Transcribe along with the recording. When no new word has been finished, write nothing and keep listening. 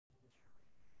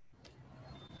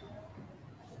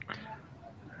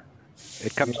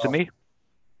It comes to me.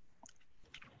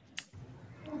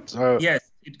 So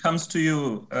yes, it comes to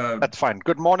you. That's fine.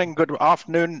 Good morning, good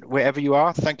afternoon, wherever you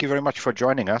are. Thank you very much for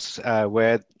joining us,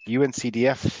 where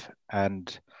UNCDF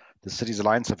and the Cities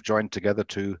Alliance have joined together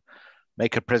to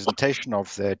make a presentation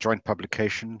of their joint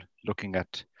publication looking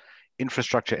at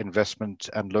infrastructure investment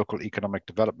and local economic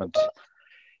development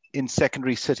in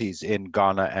secondary cities in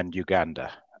Ghana and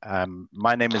Uganda.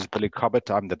 My name is Billy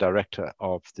Cobbett. I'm the director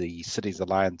of the Cities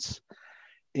Alliance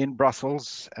in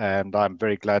Brussels, and I'm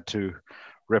very glad to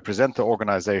represent the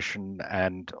organization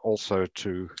and also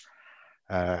to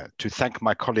thank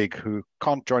my colleague who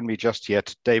can't join me just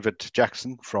yet, David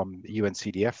Jackson from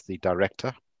UNCDF, the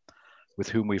director, with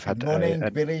whom we've had. Good morning,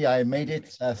 Billy. I made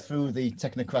it through the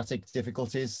technocratic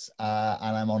difficulties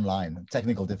and I'm online.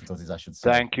 Technical difficulties, I should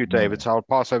say. Thank you, David. So I'll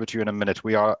pass over to you in a minute.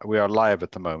 We are live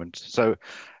at the moment. So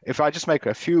if I just make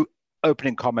a few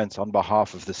opening comments on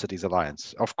behalf of the Cities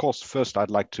Alliance. Of course, first I'd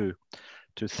like to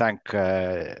thank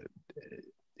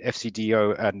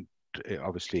FCDO and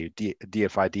obviously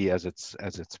DFID as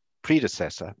its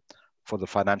predecessor for the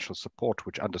financial support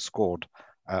which underscored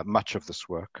much of this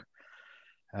work.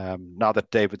 Now that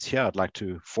David's here, I'd like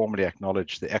to formally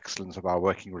acknowledge the excellence of our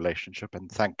working relationship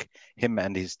and thank him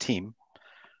and his team,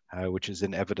 which is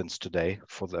in evidence today,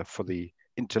 for the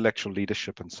intellectual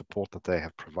leadership and support that they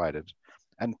have provided.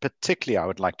 And particularly, I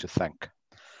would like to thank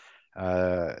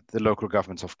the local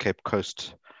governments of Cape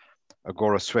Coast,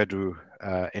 Agora Swedu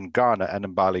in Ghana, and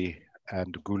Mbali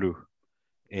and Gulu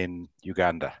in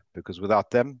Uganda, because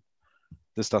without them,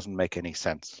 this doesn't make any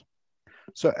sense.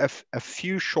 So a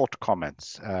few short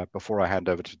comments before I hand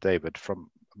over to David from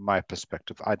my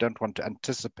perspective. I don't want to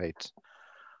anticipate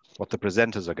what the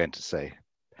presenters are going to say,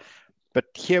 but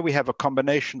here we have a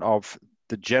combination of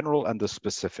the general and the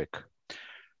specific.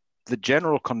 The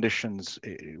general conditions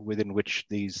within which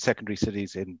these secondary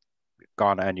cities in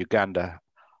Ghana and Uganda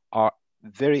are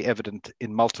very evident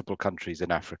in multiple countries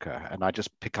in Africa. And I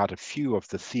just pick out a few of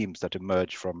the themes that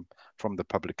emerge from the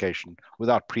publication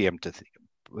without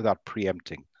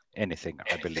preempting anything,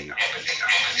 I believe.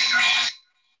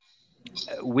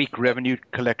 Weak revenue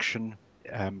collection,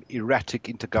 erratic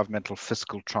intergovernmental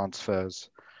fiscal transfers,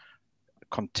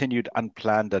 continued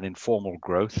unplanned and informal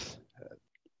growth,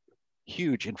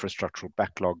 huge infrastructural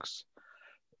backlogs,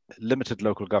 limited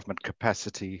local government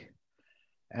capacity,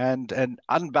 and an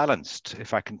unbalanced,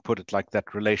 if I can put it like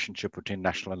that, relationship between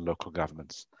national and local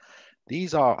governments.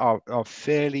 These are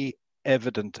fairly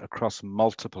evident across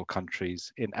multiple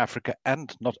countries in Africa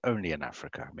and not only in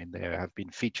Africa. I mean, there have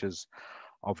been features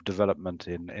of development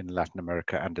in Latin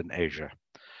America and in Asia.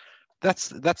 That's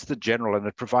the general, and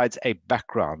it provides a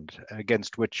background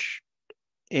against which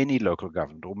any local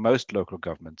government or most local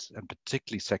governments, and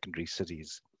particularly secondary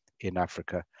cities in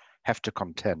Africa, have to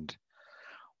contend.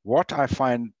 What I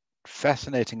find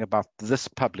fascinating about this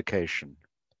publication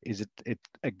is it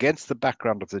against the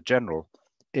background of the general,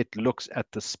 it looks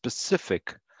at the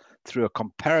specific through a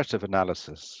comparative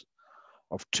analysis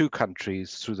of two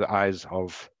countries through the eyes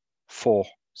of four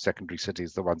secondary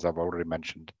cities, the ones I've already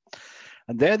mentioned.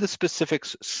 And there the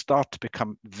specifics start to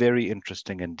become very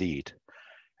interesting indeed.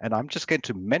 And I'm just going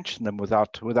to mention them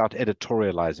without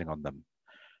editorializing on them.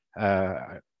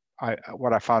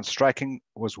 What I found striking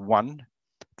was, one,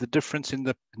 the difference in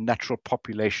the natural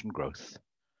population growth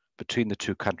between the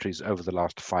two countries over the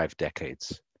last 5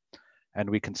 decades. And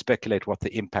we can speculate what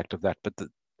the impact of that, but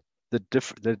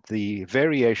the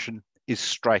variation is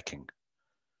striking.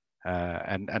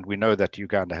 And we know that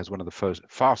Uganda has one of the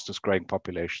fastest growing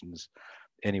populations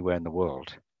anywhere in the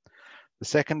world. The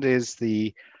second is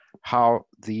how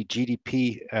the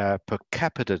GDP per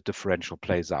capita differential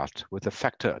plays out, with a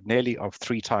factor nearly of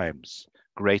 3 times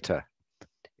greater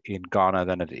in Ghana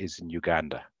than it is in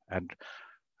Uganda. And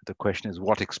the question is,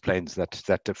 what explains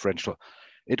that differential?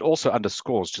 It also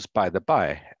underscores, just by the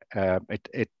by,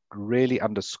 it really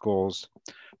underscores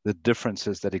the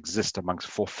differences that exist amongst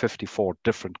 454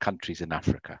 different countries in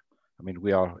Africa. I mean,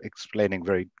 we are explaining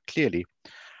very clearly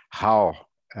how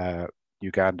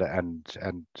Uganda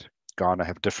and Ghana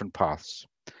have different paths.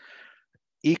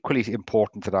 Equally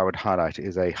important that I would highlight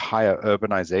is a higher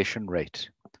urbanization rate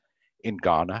in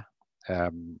Ghana,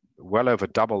 well over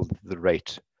double the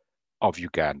rate of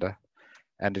Uganda.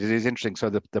 And it is interesting, so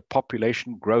the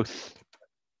population growth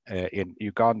in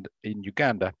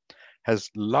Uganda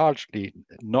has largely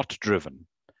not driven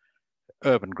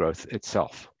urban growth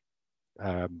itself,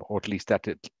 or at least at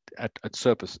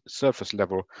surface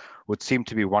level would seem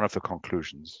to be one of the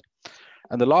conclusions.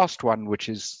 And the last one, which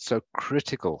is so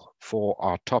critical for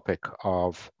our topic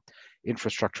of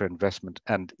infrastructure investment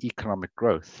and economic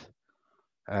growth,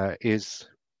 is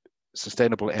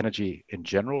sustainable energy in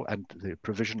general and the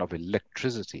provision of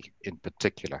electricity in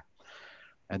particular.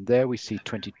 And there we see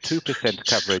 22%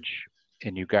 coverage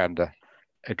in Uganda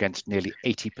against nearly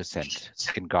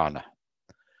 80% in Ghana.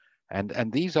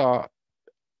 And these are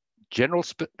general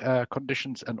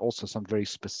conditions and also some very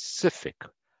specific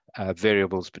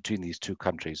variables between these two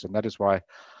countries. And that is why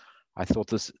I thought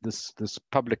this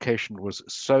publication was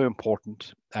so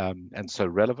important and so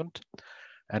relevant,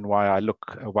 and why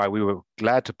we were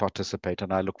glad to participate,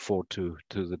 and I look forward to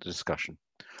the discussion.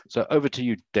 So over to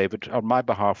you, David. On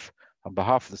behalf of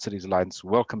the Cities Alliance,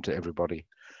 welcome to everybody,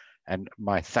 and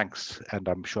my thanks, and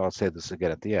I'm sure I'll say this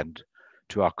again at the end,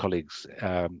 to our colleagues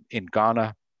in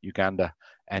Ghana, Uganda,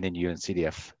 and in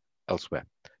UNCDF elsewhere.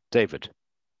 David.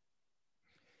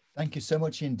 Thank you so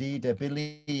much indeed,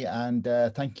 Billy, and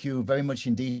thank you very much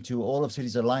indeed to all of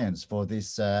Cities Alliance for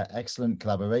this excellent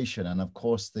collaboration, and of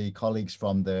course the colleagues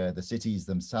from the cities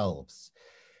themselves.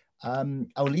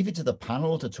 I'll leave it to the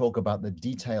panel to talk about the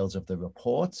details of the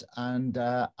report, and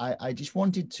I just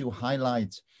wanted to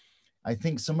highlight, I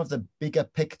think, some of the bigger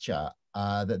picture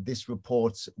that this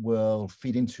report will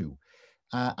feed into.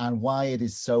 And why it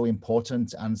is so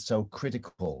important and so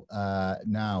critical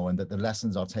now, and that the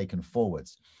lessons are taken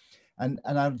forwards. And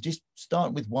I'll just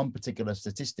start with one particular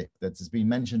statistic that has been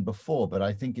mentioned before, but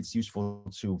I think it's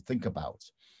useful to think about.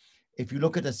 If you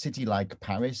look at a city like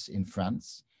Paris in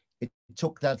France, it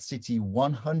took that city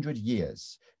 100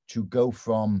 years to go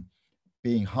from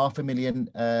being 500,000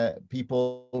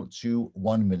 people to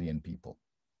 1 million people.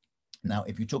 Now,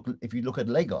 if you look at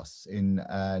Lagos in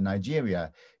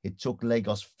Nigeria, it took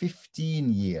Lagos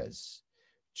 15 years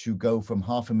to go from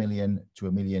 500,000 to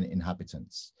 1 million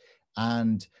inhabitants.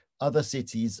 And other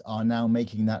cities are now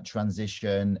making that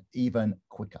transition even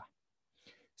quicker.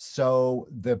 So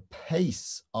the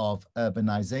pace of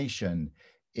urbanization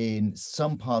in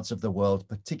some parts of the world,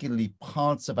 particularly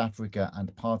parts of Africa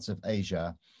and parts of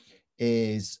Asia,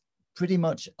 is pretty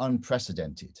much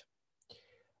unprecedented.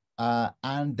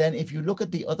 And then if you look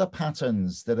at the other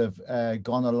patterns that have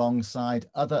gone alongside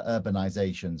other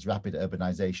urbanizations, rapid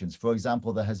urbanizations, for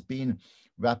example, there has been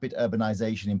rapid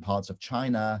urbanization in parts of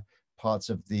China, parts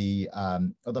of the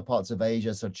other parts of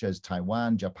Asia, such as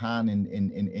Taiwan, Japan,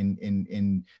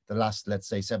 in the last, let's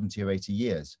say, 70 or 80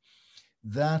 years.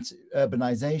 That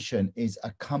urbanization is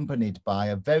accompanied by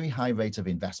a very high rate of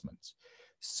investment.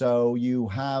 So you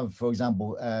have, for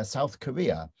example, South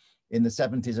Korea in the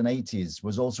 70s and 80s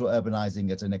was also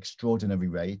urbanizing at an extraordinary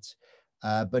rate,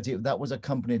 but that was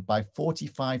accompanied by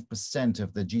 45%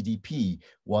 of the GDP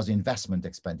was investment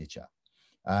expenditure.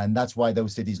 And that's why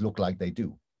those cities look like they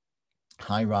do.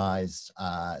 High-rise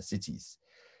cities.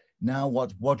 Now,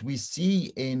 what we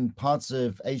see in parts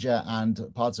of Asia and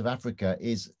parts of Africa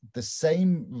is the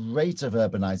same rate of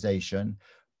urbanization,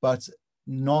 but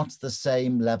not the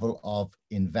same level of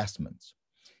investment.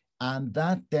 And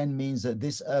that then means that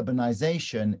this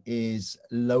urbanization is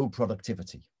low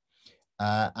productivity.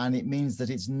 And it means that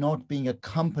it's not being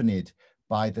accompanied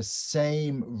by the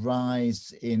same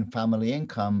rise in family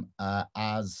income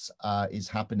as is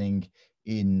happening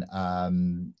in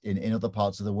other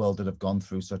parts of the world that have gone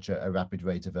through such a rapid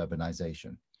rate of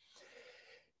urbanization.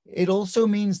 It also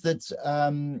means that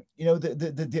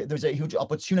there's a huge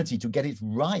opportunity to get it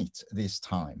right this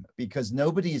time, because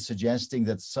nobody is suggesting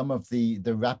that some of the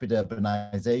rapid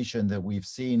urbanization that we've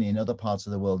seen in other parts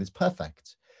of the world is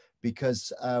perfect.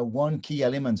 Because one key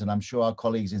element, and I'm sure our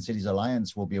colleagues in Cities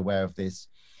Alliance will be aware of this,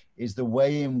 is the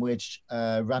way in which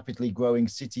rapidly growing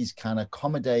cities can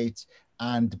accommodate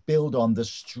and build on the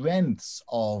strengths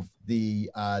of the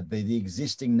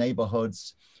existing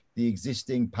neighborhoods, the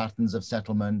existing patterns of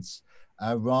settlements,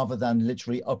 rather than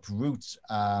literally uproot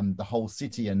the whole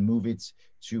city and move it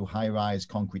to high-rise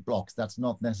concrete blocks. That's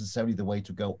not necessarily the way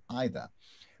to go either.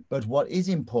 But what is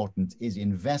important is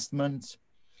investment,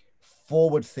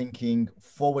 forward thinking,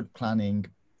 forward planning,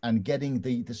 and getting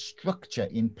the structure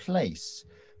in place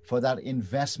for that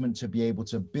investment to be able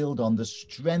to build on the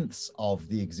strengths of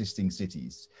the existing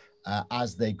cities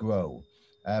as they grow.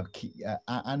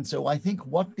 And so I think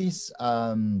what this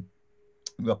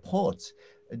report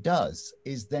does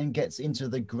is then gets into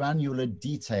the granular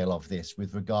detail of this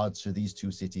with regards to these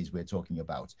two cities we're talking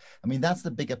about. I mean, that's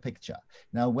the bigger picture.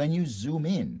 Now, when you zoom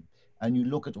in and you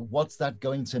look at what's that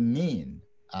going to mean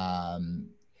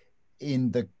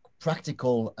in the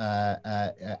practical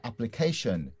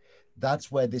application,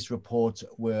 that's where this report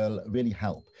will really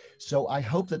help. So I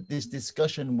hope that this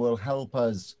discussion will help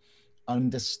us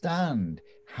understand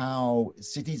how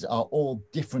cities are all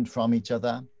different from each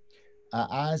other,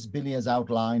 As Billy has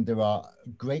outlined, there are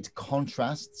great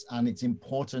contrasts, and it's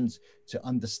important to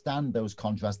understand those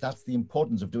contrasts. That's the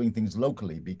importance of doing things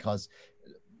locally, because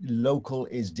local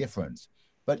is different,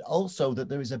 but also that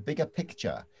there is a bigger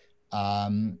picture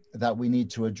that we need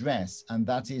to address, and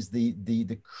that is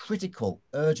the critical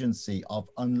urgency of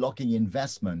unlocking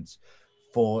investment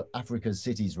for Africa's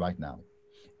cities right now,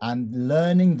 and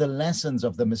learning the lessons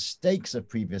of the mistakes of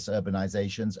previous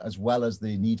urbanizations, as well as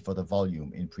the need for the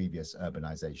volume in previous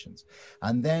urbanizations.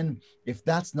 And then, if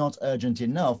that's not urgent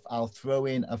enough, I'll throw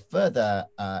in a further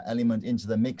element into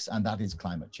the mix, and that is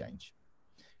climate change.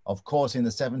 Of course, in the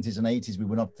 70s and 80s, we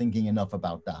were not thinking enough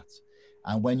about that.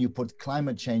 And when you put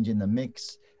climate change in the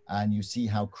mix, and you see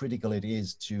how critical it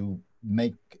is to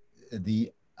make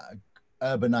the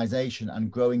urbanization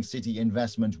and growing city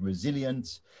investment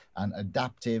resilient and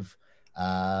adaptive,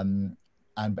 and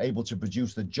able to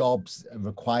produce the jobs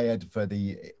required for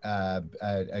the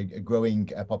growing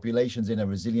populations in a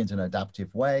resilient and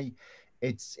adaptive way,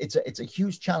 it's a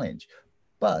huge challenge.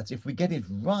 But if we get it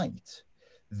right,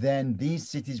 then these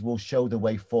cities will show the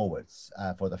way forwards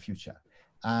for the future.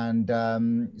 And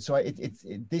so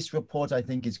this report, I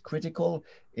think, is critical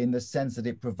in the sense that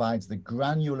it provides the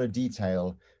granular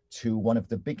detail to one of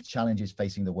the big challenges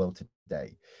facing the world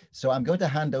today. So I'm going to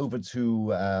hand over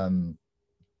to,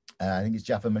 I think it's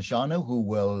Jaffa Mashano, who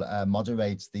will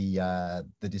moderate the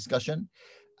discussion.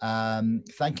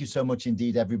 Thank you so much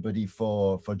indeed, everybody,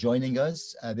 for joining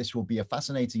us. This will be a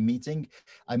fascinating meeting.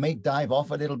 I may dive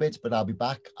off a little bit, but I'll be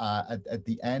back at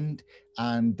the end.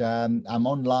 And I'm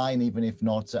online, even if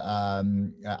not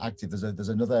active. There's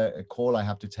another call I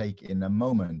have to take in a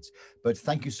moment. But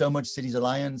thank you so much, Cities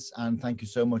Alliance, and thank you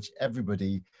so much,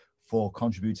 everybody, for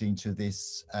contributing to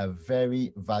this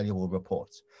very valuable report.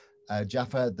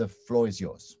 Jaffa, the floor is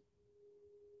yours.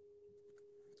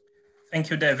 Thank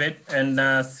you, David, and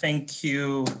thank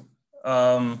you,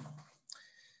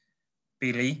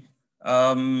 Billy.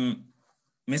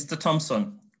 Mr.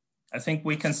 Thompson, I think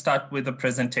we can start with the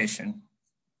presentation.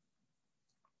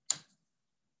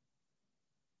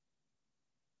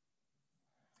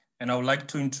 And I would like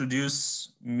to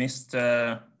introduce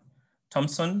Mr.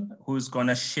 Thompson, who's going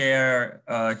to share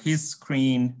his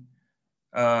screen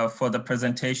for the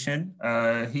presentation.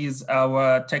 He's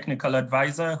our technical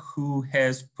advisor who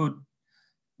has put,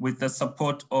 with the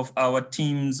support of our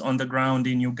teams on the ground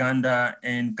in Uganda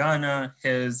and Ghana,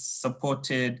 has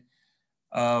supported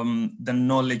the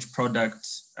knowledge product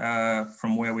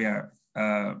from where we are.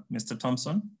 Mr.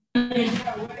 Thompson?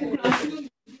 Can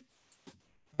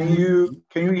you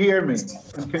hear me?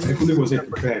 And can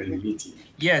you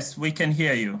Yes, we can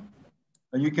hear you.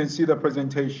 And you can see the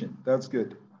presentation. That's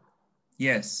good.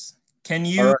 Yes. Can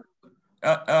you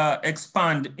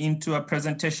expand into a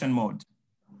presentation mode?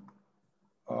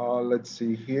 Let's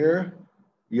see here.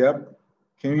 Yep.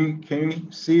 Can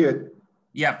you see it?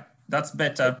 Yeah, that's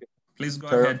better. Okay. Please go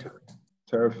Terrific. ahead.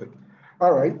 Terrific.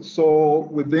 All right. So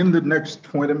within the next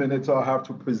 20 minutes, I'll have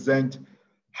to present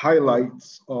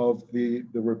highlights of the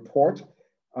report.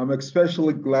 I'm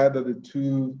especially glad that the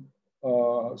two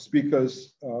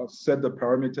speakers set the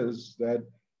parameters that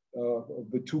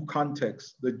the two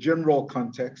contexts, the general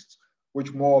context,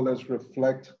 which more or less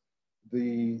reflect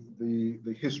the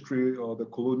history or the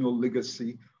colonial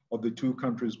legacy of the two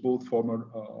countries, both former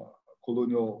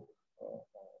colonial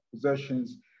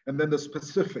possessions, and then the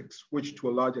specifics, which to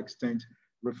a large extent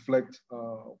reflect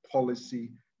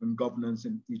policy and governance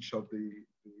in each of the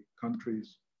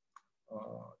countries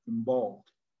involved.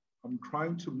 I'm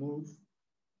trying to move.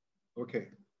 Okay,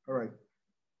 all right.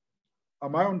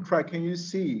 Am I on track? Can you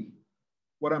see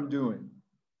what I'm doing?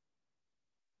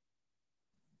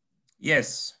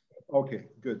 Yes. Okay,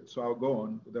 good. So I'll go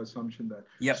on with the assumption that.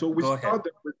 Yep, so we go ahead.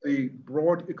 started with the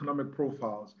broad economic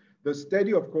profiles. The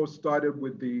study, of course, started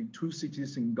with the two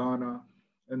cities in Ghana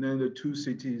and then the two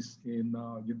cities in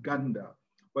Uganda.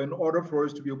 But in order for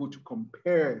us to be able to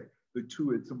compare the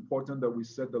two, it's important that we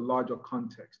set the larger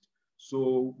context.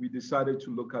 So we decided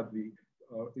to look at the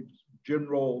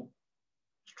general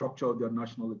structure of their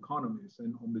national economies.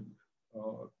 And on the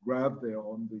graph there,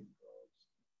 on the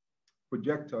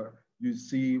projector, you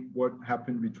see what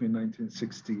happened between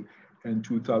 1960 and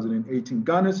 2018.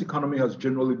 Ghana's economy has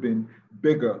generally been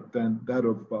bigger than that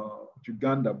of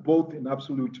Uganda, both in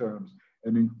absolute terms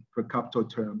and in per capita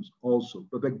terms also.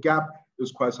 But the gap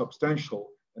is quite substantial.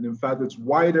 And in fact, it's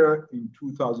wider in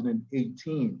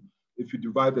 2018 if you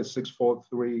divide the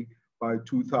 643 by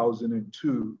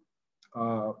 2002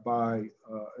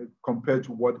 compared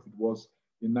to what it was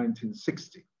in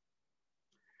 1960.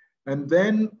 And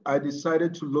then I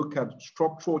decided to look at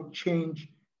structural change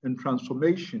and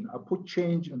transformation. I put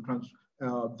change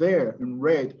there in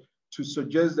red to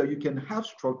suggest that you can have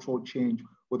structural change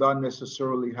without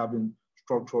necessarily having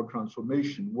structural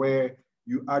transformation, where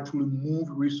you actually move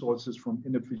resources from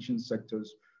inefficient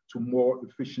sectors to more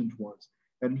efficient ones.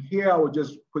 And here I would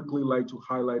just quickly like to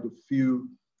highlight a few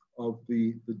of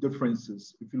the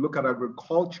differences. If you look at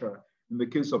agriculture, in the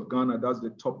case of Ghana, that's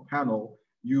the top panel,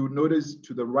 you notice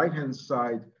to the right-hand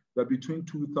side that between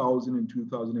 2000 and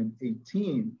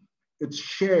 2018, its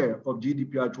share of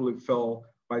GDP actually fell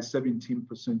by 17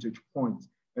 percentage points.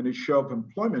 And its share of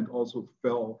employment also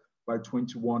fell by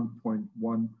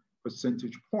 21.1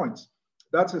 percentage points.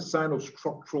 That's a sign of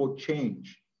structural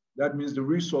change. That means the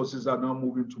resources are now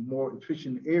moving to more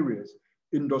efficient areas,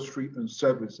 industry and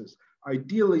services.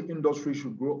 Ideally, industry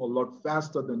should grow a lot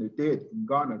faster than it did in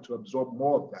Ghana to absorb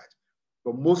more of that.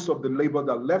 But most of the labor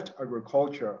that left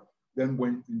agriculture then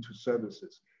went into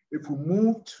services. If we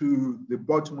move to the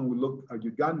bottom and we look at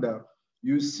Uganda,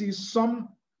 you see some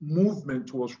movement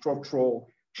towards structural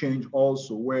change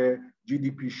also, where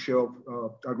GDP share,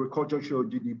 agriculture share of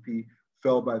GDP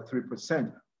fell by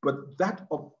 3%. But that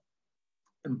of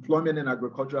employment in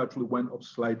agriculture actually went up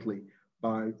slightly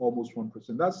by almost 1%.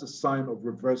 That's a sign of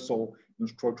reversal in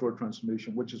structural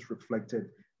transformation, which is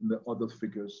reflected in the other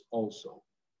figures also.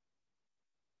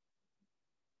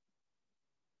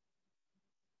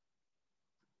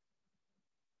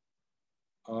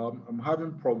 I'm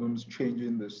having problems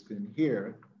changing this thing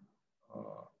here.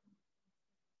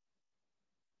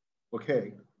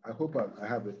 Okay, I hope I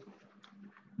have it.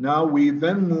 Now we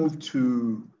then move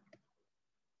to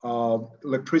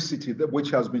electricity, which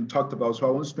has been talked about, so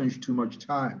I won't spend too much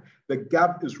time. The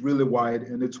gap is really wide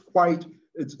and it's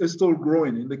still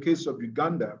growing. In the case of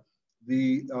Uganda,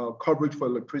 the coverage for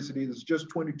electricity is just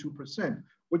 22%,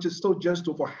 which is still just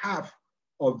over half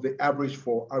of the average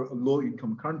for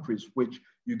low-income countries, which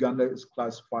Uganda is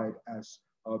classified as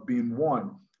being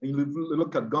one. And you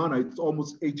look at Ghana, it's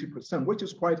almost 80%, which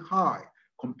is quite high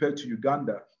compared to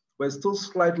Uganda, but it's still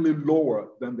slightly lower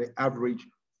than the average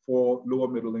for lower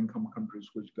middle income countries,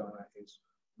 which Ghana is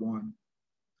one.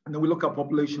 And then we look at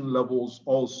population levels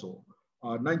also.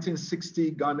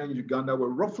 1960, Ghana and Uganda were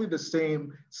roughly the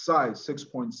same size,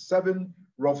 6.7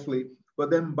 roughly,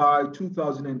 but then by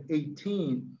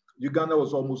 2018, Uganda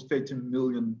was almost 13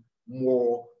 million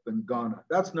more than Ghana.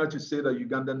 That's not to say that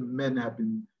Ugandan men have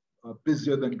been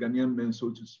busier than Ghanaian men,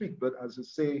 so to speak, but as I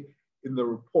say in the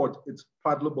report, it's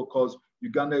partly because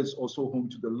Uganda is also home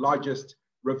to the largest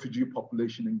refugee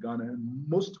population in Ghana, and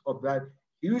most of that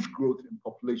huge growth in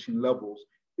population levels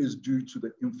is due to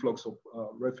the influx of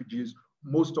refugees,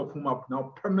 most of whom are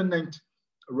now permanent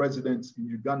residents in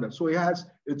Uganda. So it has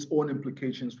its own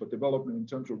implications for development in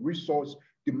terms of resource,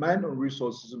 demand on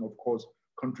resources, and of course,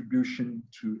 contribution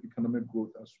to economic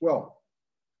growth as well.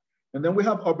 And then we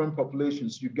have urban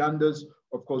populations. Uganda's,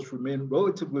 of course, remain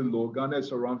relatively low. Ghana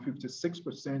is around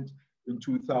 56% in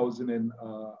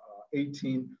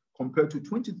 2018, compared to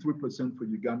 23% for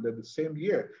Uganda the same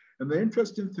year. And the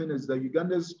interesting thing is that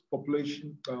Uganda's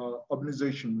population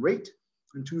urbanization rate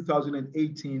in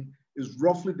 2018 is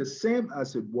roughly the same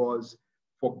as it was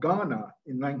for Ghana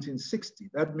in 1960.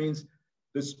 That means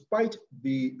despite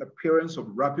the appearance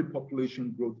of rapid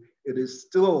population growth, it is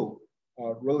still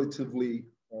relatively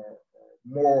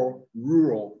more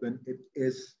rural than it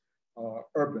is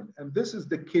urban. And this is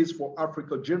the case for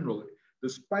Africa generally.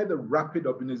 Despite the rapid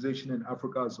urbanization in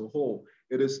Africa as a whole,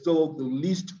 it is still the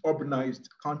least urbanized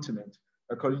continent,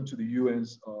 according to the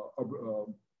UN's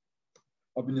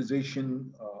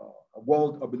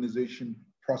World Urbanization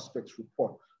Prospects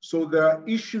Report. So there are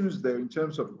issues there in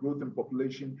terms of growth in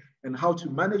population and how to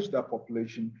manage that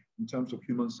population in terms of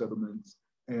human settlements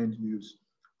and use.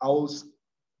 I'll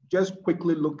just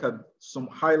quickly look at some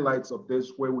highlights of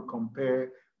this where we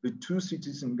compare the two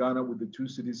cities in Ghana with the two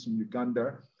cities in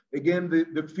Uganda. Again,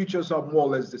 the features are more or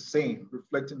less the same,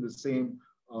 reflecting the same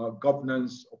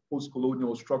governance of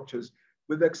post-colonial structures,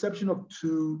 with the exception of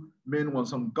two main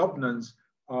ones on governance.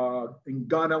 In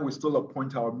Ghana, we still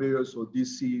appoint our mayors or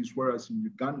DCs, whereas in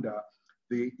Uganda,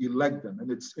 they elect them.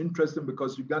 And it's interesting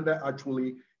because Uganda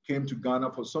actually came to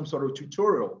Ghana for some sort of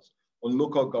tutorials on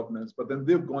local governance, but then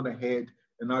they've gone ahead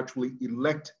and actually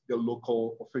elect their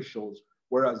local officials,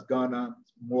 whereas Ghana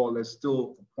more or less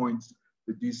still appoints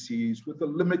the DCs with a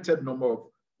limited number of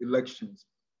elections.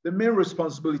 The main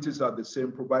responsibilities are the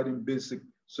same, providing basic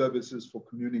services for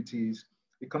communities.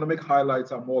 Economic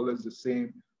highlights are more or less the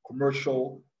same,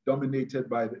 commercial, dominated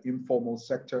by the informal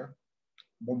sector,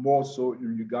 more so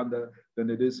in Uganda than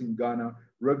it is in Ghana.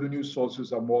 Revenue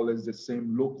sources are more or less the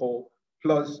same, local,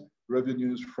 plus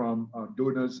revenues from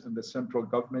donors and the central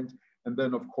government. And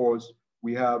then of course,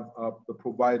 we have the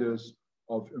providers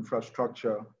of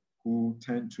infrastructure who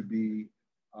tend to be,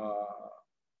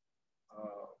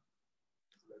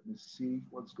 let me see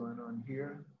what's going on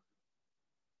here.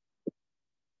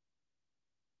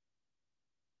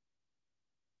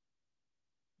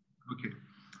 Okay,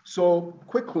 so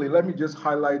quickly, let me just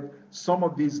highlight some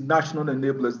of these national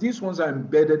enablers. These ones are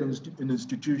embedded in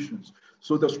institutions.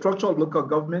 So the structure of local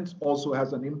government also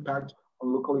has an impact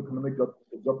on local economic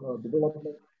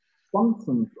development.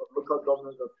 Functions of local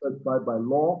government are specified by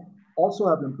law also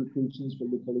have implications for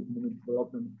local economic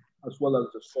development as well as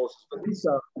the sources. But these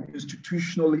are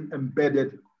institutionally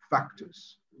embedded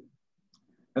factors.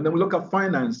 And then we look at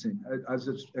financing. As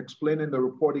it's explained in the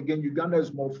report, again, Uganda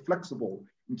is more flexible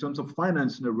in terms of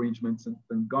financing arrangements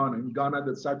than Ghana. In Ghana,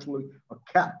 there's actually a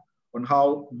cap on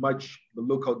how much the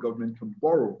local government can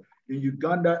borrow. In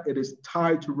Uganda, it is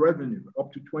tied to revenue,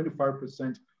 up to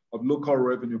 25% of local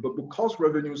revenue. But because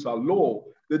revenues are low,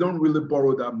 they don't really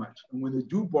borrow that much. And when they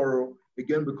do borrow,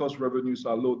 again, because revenues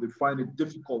are low, they find it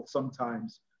difficult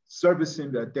sometimes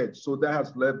servicing their debt. So that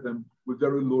has led them with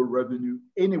very low revenue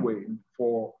anyway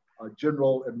for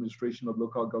general administration of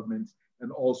local governments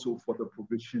and also for the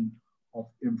provision of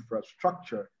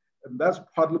infrastructure. And that's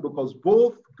partly because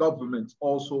both governments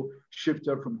also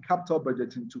shifted from capital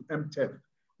budgeting to MTEF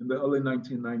in the early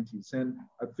 1990s. And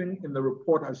I think in the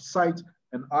report, I cite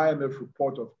an IMF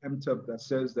report of MTEF that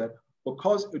says that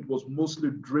because it was mostly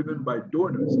driven by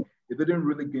donors, it didn't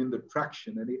really gain the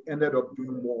traction and it ended up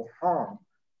doing more harm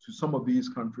to some of these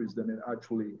countries than it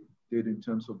actually did in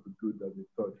terms of the good that we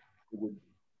thought it would be.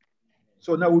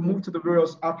 So now we move to the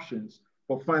various options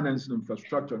for financing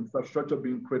infrastructure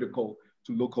being critical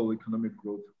to local economic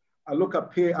growth. I look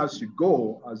at pay as you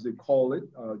go, as they call it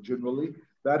generally.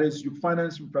 That is, you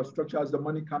finance infrastructure as the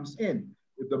money comes in.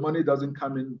 If the money doesn't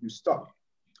come in, you stop.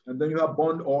 And then you have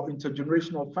bond or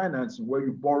intergenerational financing, where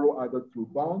you borrow either through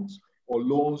bonds or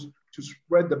loans to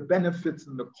spread the benefits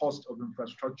and the cost of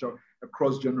infrastructure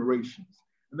across generations.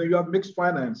 And then you have mixed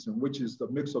financing, which is the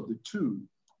mix of the two,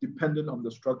 depending on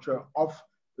the structure of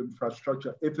the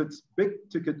infrastructure. If it's big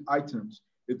ticket items,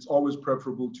 it's always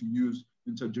preferable to use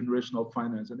intergenerational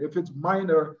finance. And if it's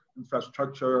minor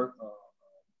infrastructure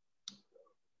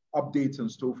updates and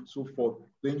so forth,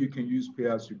 then you can use pay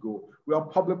as you go. We have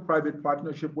public-private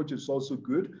partnership, which is also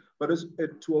good, but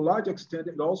to a large extent,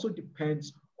 it also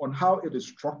depends on how it is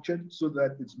structured so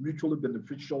that it's mutually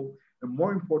beneficial, and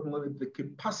more importantly, the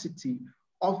capacity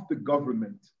of the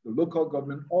government, the local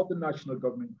government or the national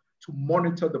government, to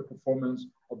monitor the performance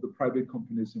of the private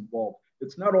companies involved.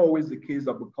 It's not always the case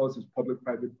that because it's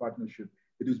public-private partnership,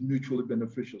 it is mutually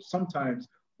beneficial. Sometimes,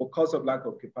 because of lack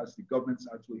of capacity, governments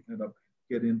actually end up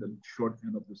getting the short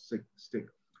end of the stick.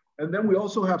 And then we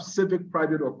also have civic,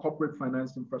 private, or corporate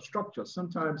finance infrastructure,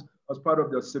 sometimes as part of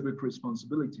their civic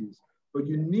responsibilities. But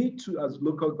you need to, as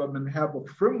local government, have a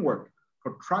framework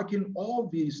for tracking all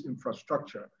these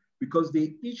infrastructure because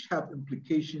they each have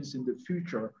implications in the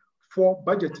future for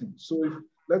budgeting. So if,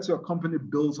 let's say, a company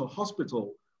builds a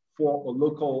hospital for a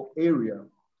local area,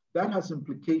 that has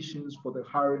implications for the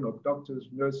hiring of doctors,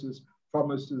 nurses,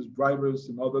 pharmacists, drivers,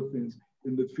 and other things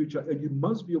in the future. And you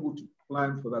must be able to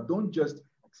plan for that. Don't just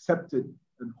accept it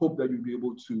and hope that you'll be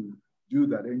able to do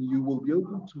that. And you will be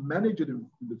able to manage it in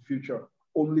the future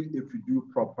only if you do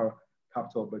proper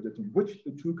capital budgeting, which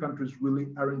the two countries really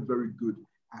aren't very good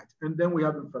at. And then we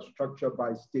have infrastructure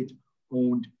by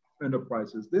state-owned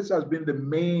enterprises. This has been the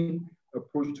main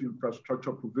approach to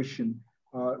infrastructure provision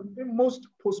in most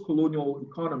post-colonial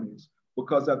economies,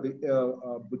 because at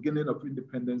the beginning of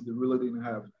independence, they really didn't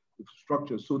have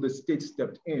infrastructure. So the state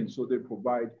stepped in. So they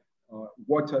provide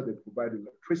water, they provide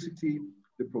electricity,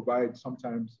 they provide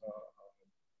sometimes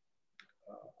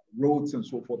roads and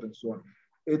so forth and so on.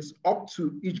 It's up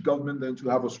to each government then to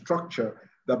have a structure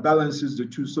that balances the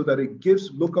two so that it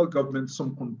gives local governments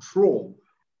some control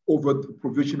over the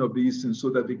provision of these things so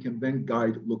that they can then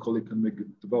guide local economic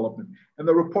development. And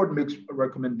the report makes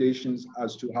recommendations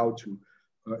as to how to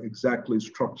exactly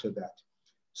structure that.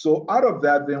 So out of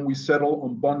that, then we settle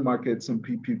on bond markets and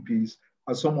PPPs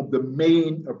as some of the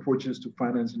main approaches to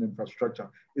financing infrastructure.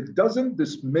 It doesn't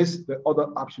dismiss the other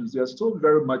options. They are still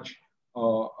very much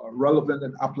relevant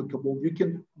and applicable. You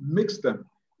can mix them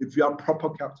if you have proper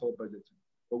capital budgeting.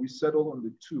 But we settle on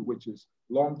the two, which is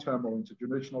long-term or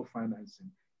intergenerational financing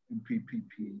and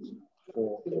PPPs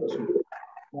for two.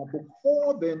 Now,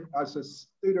 before then, as I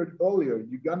stated earlier,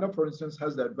 Uganda, for instance,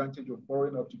 has the advantage of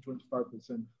borrowing up to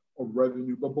 25% of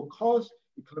revenue, but because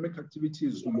economic activity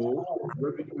is low,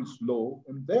 revenue is low,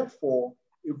 and therefore,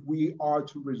 if we are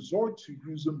to resort to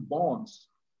using bonds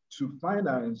to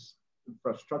finance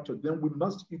infrastructure, then we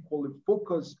must equally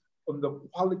focus on the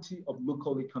quality of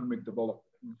local economic development.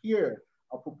 And here,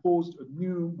 I proposed a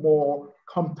new, more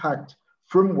compact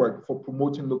framework for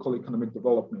promoting local economic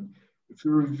development. If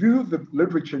you review the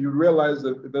literature, you realize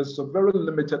that there's a very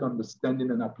limited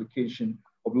understanding and application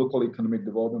of local economic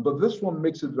development, but this one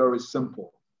makes it very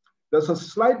simple. There's a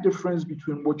slight difference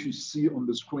between what you see on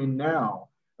the screen now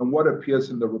and what appears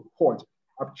in the report.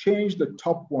 I've changed the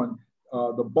top one,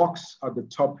 the box at the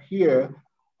top here,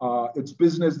 it's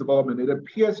business development. It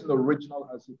appears in the original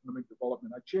as economic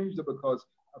development. I changed it because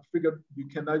I figured you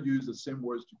cannot use the same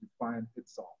words to define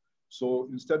itself. So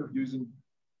instead of using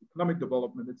economic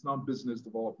development, it's now business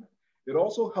development. It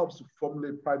also helps to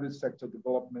formulate private sector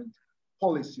development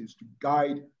policies to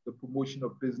guide the promotion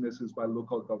of businesses by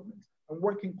local governments and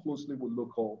working closely with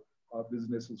local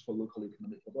businesses for local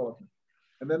economic development.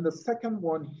 And then the second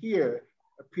one here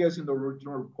appears in the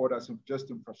original report as just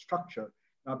infrastructure.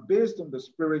 Now, based on the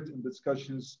spirit and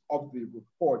discussions of the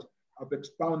report, I've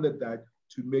expounded that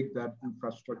to make that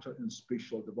infrastructure and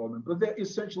spatial development. But they're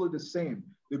essentially the same.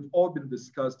 They've all been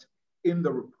discussed in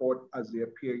the report as they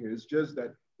appear here. It's just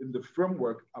that in the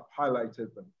framework, I've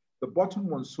highlighted them. The bottom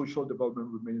one, social development,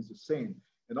 remains the same.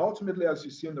 And ultimately, as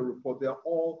you see in the report, they're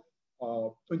all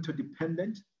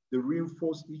interdependent. They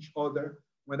reinforce each other.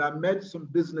 When I met some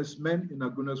businessmen in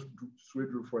Aguna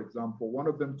Swedru, for example, one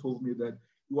of them told me that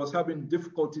he was having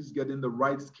difficulties getting the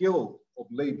right skill of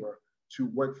labor to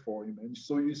work for him. And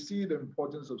so you see the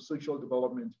importance of social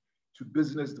development to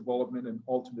business development and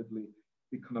ultimately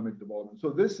economic development. So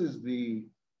this is the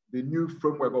new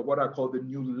framework, or what I call the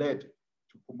new lead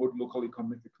to promote local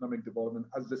economic development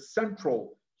as the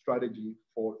central strategy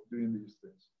for doing these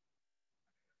things.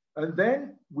 And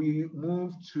then we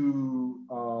move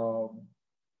to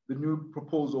the new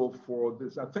proposal for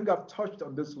this. I think I've touched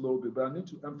on this a little bit, but I need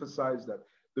to emphasize that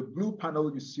the blue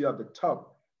panel you see at the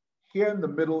top, here in the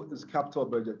middle is capital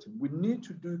budgeting. We need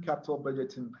to do capital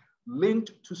budgeting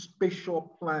linked to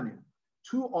spatial planning.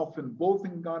 Too often, both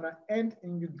in Ghana and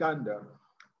in Uganda,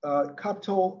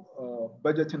 capital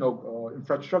budgeting of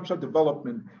infrastructure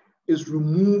development is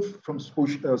removed from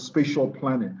spatial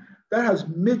planning. That has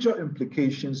major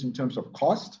implications in terms of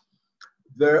cost.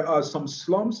 There are some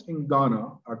slums in Ghana,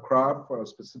 Accra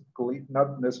specifically,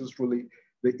 not necessarily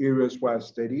the areas where I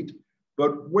studied,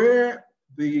 but where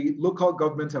the local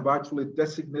governments have actually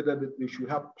designated that they should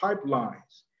have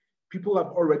pipelines. People have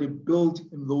already built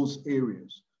in those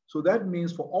areas. So that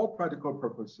means for all practical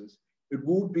purposes, it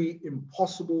will be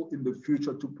impossible in the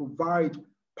future to provide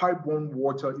pipe-borne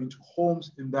water into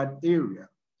homes in that area,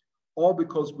 all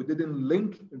because we didn't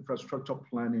link infrastructure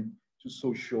planning to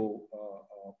social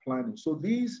planning. So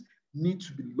these need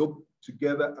to be looked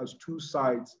together as two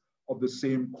sides of the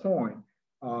same coin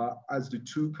as the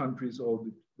two countries or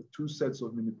the two sets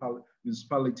of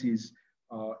municipalities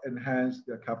enhance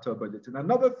their capital budget. And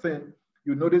another thing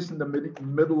you notice in the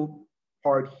middle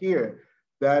part here,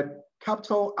 that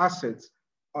capital assets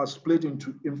are split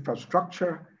into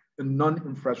infrastructure and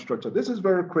non-infrastructure. This is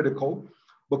very critical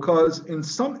because in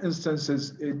some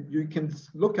instances, you can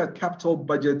look at capital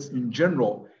budgets in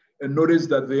general and notice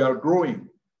that they are growing,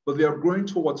 but they are growing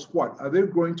towards what? Are they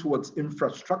growing towards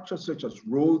infrastructure such as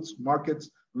roads, markets,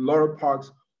 lorry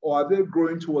parks, or are they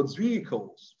growing towards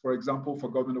vehicles, for example, for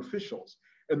government officials?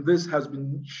 And this has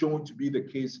been shown to be the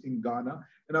case in Ghana,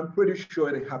 and I'm pretty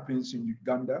sure it happens in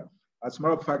Uganda. As a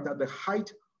matter of fact, at the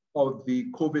height of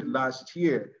the COVID last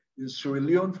year, in Sierra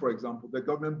Leone, for example, the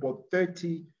government bought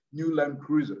 30 new Land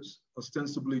Cruisers,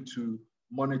 ostensibly to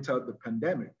monitor the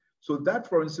pandemic. So that,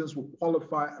 for instance, will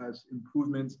qualify as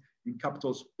improvements in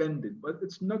capital spending, but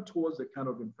it's not towards the kind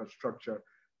of infrastructure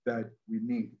that we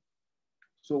need.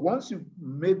 So once you've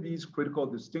made these critical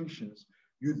distinctions,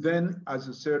 you then, as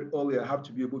I said earlier, have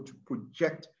to be able to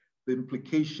project the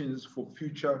implications for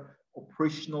future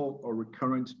operational or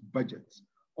recurrent budgets.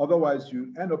 Otherwise,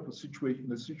 you end up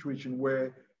in a situation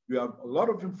where you have a lot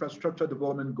of infrastructure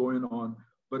development going on,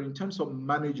 but in terms of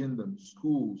managing them,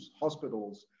 schools,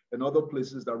 hospitals, and other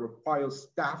places that require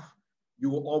staff, you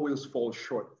will always fall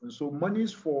short. And so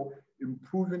monies for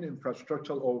improving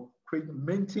infrastructure or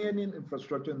maintaining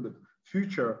infrastructure in the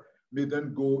future may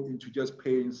then go into just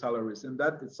paying salaries. And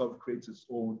that itself creates its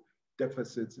own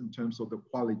deficits in terms of the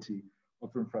quality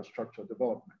of infrastructure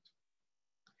development.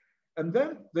 And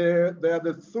then there are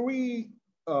the three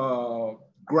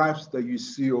graphs that you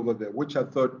see over there, which I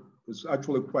thought was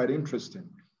actually quite interesting.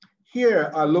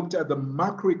 Here, I looked at the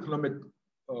macroeconomic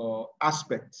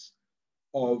aspects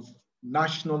of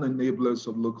national enablers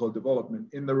of local development.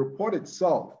 In the report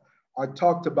itself, I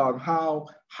talked about how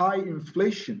high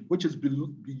inflation, which is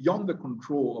beyond the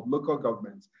control of local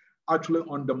governments, actually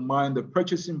undermine the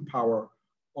purchasing power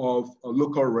of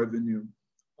local revenue.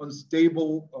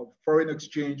 Unstable foreign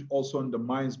exchange also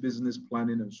undermines business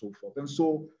planning and so forth. And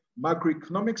so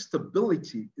macroeconomic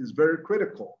stability is very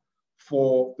critical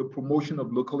for the promotion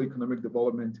of local economic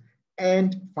development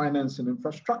and finance and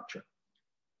infrastructure.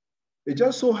 It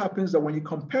just so happens that when you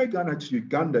compare Ghana to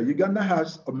Uganda, Uganda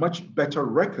has a much better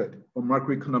record of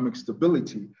macroeconomic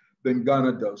stability than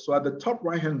Ghana does. So at the top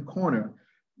right-hand corner,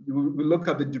 we look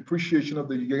at the depreciation of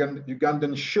the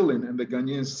Ugandan shilling and the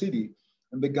Ghanaian cedi.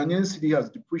 And the Ghanaian cedi has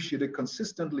depreciated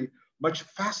consistently much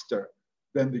faster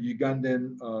than the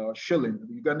Ugandan shilling.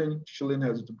 The Ugandan shilling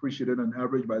has depreciated on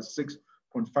average by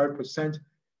 6.5%.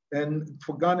 And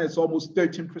for Ghana, it's almost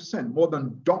 13%, more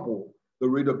than double the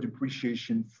rate of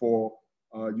depreciation for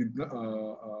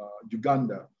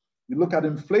Uganda. You look at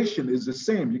inflation, it's the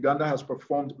same. Uganda has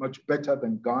performed much better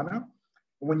than Ghana.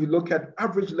 And when you look at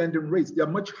average lending rates, they are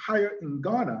much higher in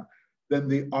Ghana than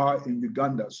they are in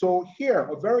Uganda. So here,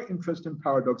 a very interesting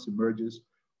paradox emerges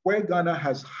where Ghana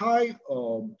has highly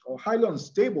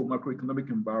unstable macroeconomic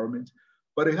environment,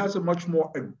 but it has a much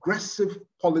more aggressive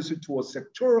policy towards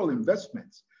sectoral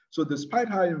investments. So despite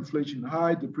high inflation,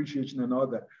 high depreciation and all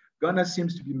that, Ghana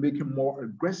seems to be making more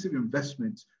aggressive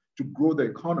investments to grow the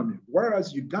economy,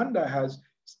 whereas Uganda has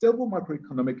stable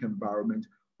macroeconomic environment,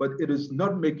 but it is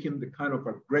not making the kind of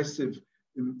aggressive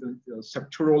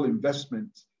sectoral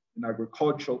investments in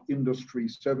agricultural, industry,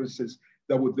 services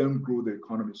that would then grow the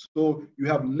economy. So you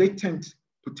have latent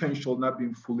potential not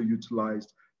being fully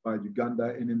utilized by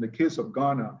Uganda. And in the case of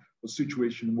Ghana, a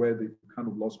situation where they kind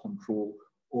of lost control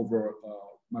over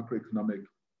macroeconomic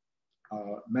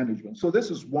management. So this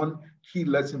is one key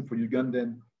lesson for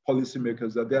Ugandan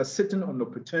policymakers, that they are sitting on the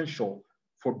potential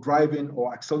for driving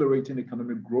or accelerating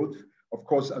economic growth, of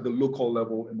course, at the local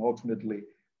level and ultimately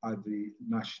at the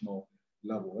national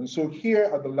level. And so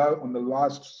here on the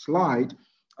last slide,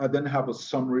 I then have a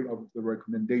summary of the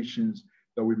recommendations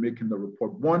that we make in the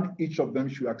report. One, each of them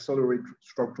should accelerate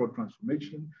structural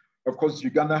transformation. Of course,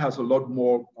 Uganda has a lot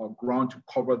more ground to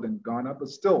cover than Ghana, but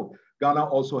still, Ghana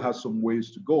also has some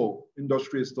ways to go.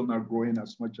 Industry is still not growing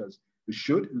as much as it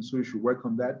should, and so we should work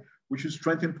on that. We should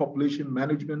strengthen population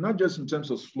management, not just in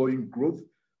terms of slowing growth,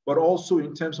 but also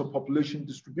in terms of population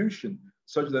distribution,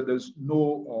 such that there's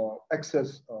no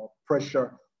excess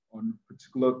pressure on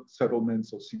particular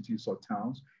settlements or cities or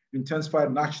towns. Intensify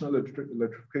national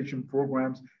electrification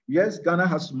programs. Yes, Ghana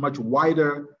has much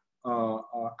wider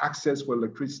access for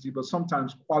electricity, but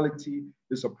sometimes quality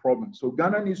is a problem. So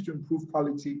Ghana needs to improve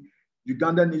quality.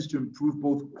 Uganda needs to improve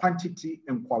both quantity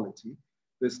and quality.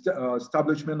 The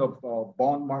establishment of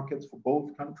bond markets for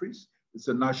both countries. It's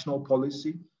a national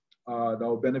policy that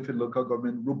will benefit local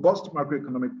government. Robust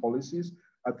macroeconomic policies.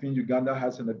 I think Uganda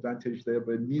has an advantage there,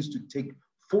 but it needs to take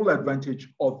full advantage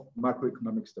of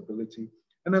macroeconomic stability.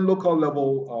 And then local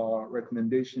level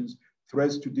recommendations,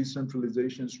 threats to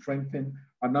decentralization, strengthen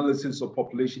analysis of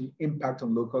population impact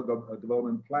on local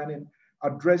development planning,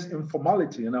 address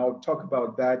informality, and I'll talk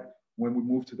about that when we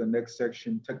move to the next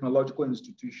section. Technological and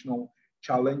institutional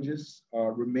challenges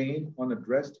remain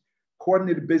unaddressed.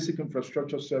 Coordinate basic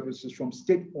infrastructure services from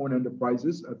state-owned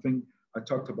enterprises. I think I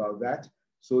talked about that.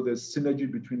 So there's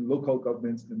synergy between local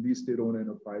governments and these state-owned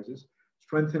enterprises.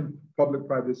 Strengthen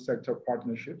public-private sector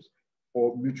partnerships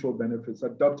for mutual benefits.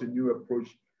 Adopt a new approach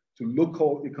to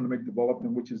local economic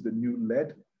development, which is the new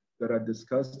LED that I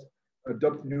discussed.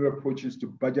 Adopt new approaches to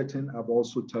budgeting. I've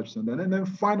also touched on that. And then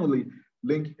finally,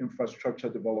 link infrastructure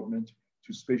development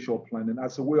to spatial planning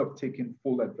as a way of taking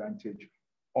full advantage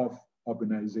of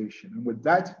urbanization. And with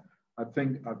that, I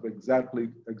think I've exactly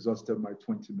exhausted my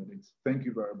 20 minutes. Thank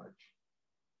you very much.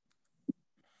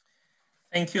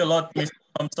 Thank you a lot, Mr.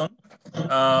 Thompson.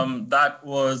 That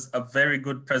was a very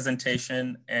good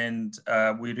presentation, and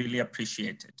we really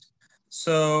appreciate it.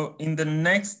 So in the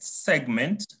next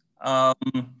segment,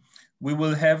 we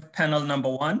will have panel number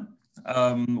one,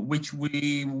 which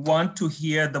we want to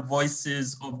hear the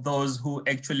voices of those who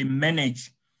actually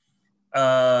manage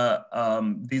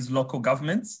these local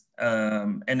governments,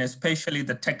 and especially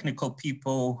the technical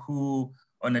people who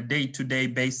on a day-to-day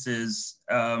basis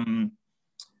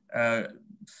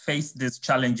face these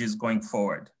challenges going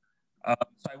forward. So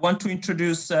I want to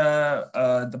introduce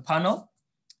the panel.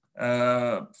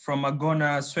 From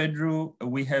Agona Swedru,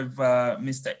 we have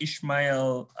Mr.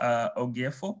 Ishmael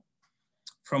Ogiefo.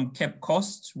 From Cape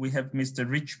Coast, we have Mr.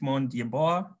 Richmond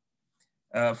Yeboah.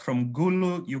 From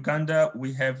Gulu, Uganda,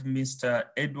 we have Mr.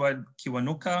 Edward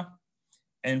Kiwanuka.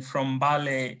 And from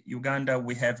Mbale, Uganda,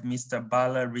 we have Mr.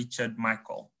 Bala Richard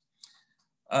Michael.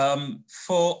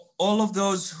 For all of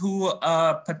those who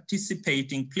are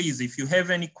participating, please, if you have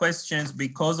any questions,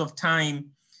 because of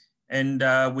time and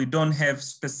we don't have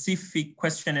specific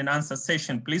question and answer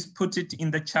session, please put it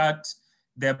in the chat.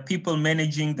 There are people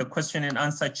managing the question and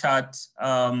answer chat,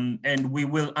 and we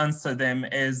will answer them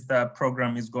as the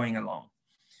program is going along.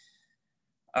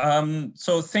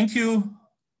 So thank you,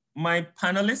 my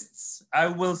panelists. I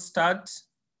will start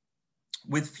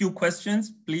with few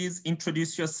questions. Please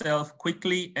introduce yourself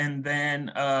quickly, and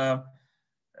then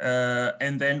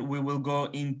we will go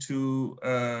into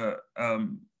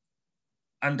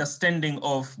understanding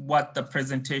of what the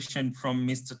presentation from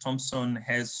Mr. Thompson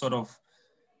has sort of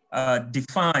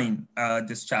defined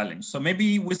this challenge. So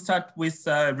maybe we start with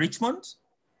Richmond.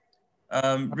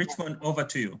 Richmond, over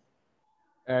to you.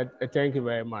 Thank you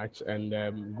very much, and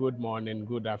good morning,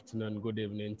 good afternoon, good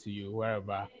evening to you,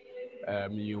 wherever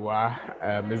you are.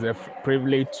 It's a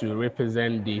privilege to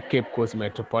represent the Cape Coast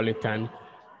Metropolitan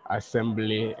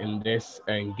Assembly in this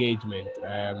engagement.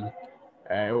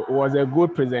 It was a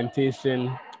good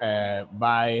presentation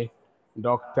by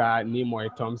Dr.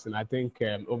 Nimoy Thompson. I think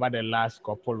over the last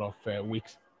couple of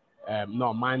weeks,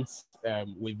 months,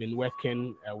 we've been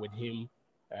working with him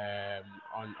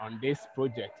on this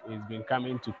project. He's been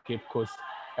coming to Cape Coast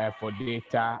for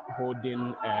data,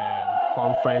 holding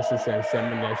conferences and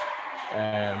seminars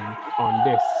on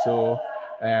this. So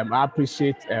I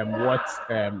appreciate what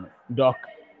Doc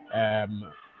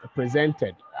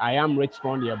presented. I am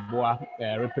Richmond Yeboah,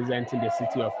 representing the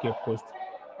city of Cape Coast,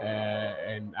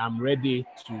 and I'm ready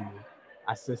to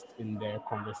assist in the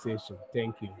conversation.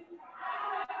 Thank you.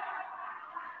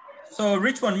 So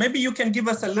Richmond, maybe you can give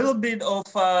us a little bit of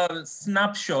a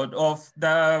snapshot of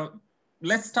the,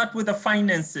 let's start with the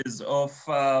finances of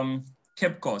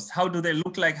Cape Coast. How do they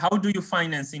look like? How do you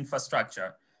finance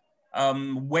infrastructure?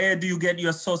 Where do you get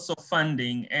your source of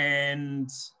funding,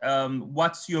 and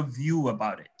what's your view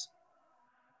about it?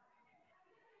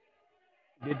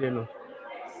 Didn't know.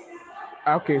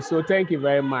 Okay, so thank you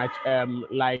very much.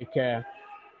 Like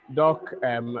Doc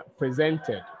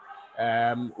presented,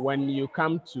 when you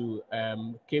come to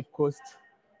Cape Coast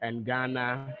and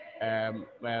Ghana,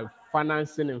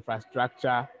 financing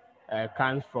infrastructure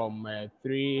comes from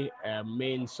three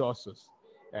main sources.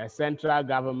 Central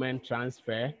government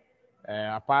transfer.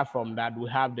 Apart from that, we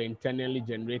have the internally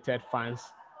generated funds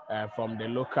from the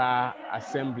local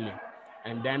assembly.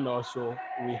 And then also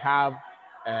we have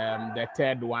the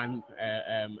third one,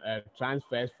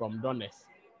 transfers from donors,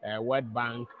 World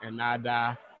Bank and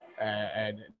other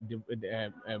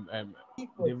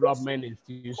development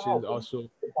institutions also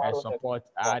support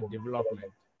our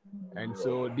development. And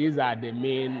so these are the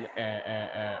main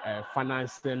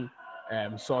financing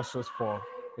sources for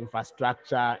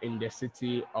infrastructure in the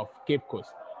city of Cape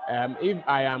Coast. If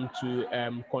I am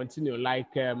to continue,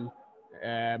 like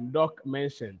Doc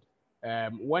mentioned,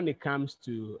 when it comes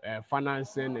to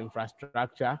financing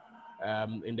infrastructure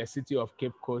in the city of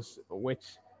Cape Coast,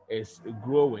 which is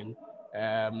growing,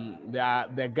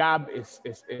 the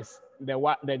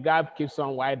gap keeps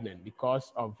on widening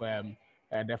because of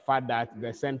the fact that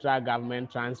the central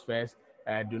government transfers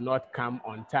do not come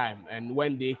on time, and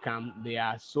when they come, there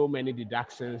are so many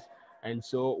deductions, and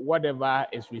so whatever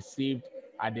is received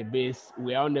at the base,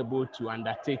 we are unable to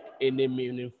undertake any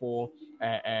meaningful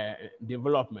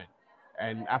development.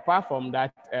 And apart from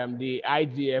that, the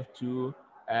IGF too,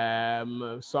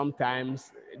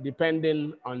 sometimes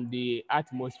depending on the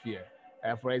atmosphere.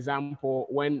 For example,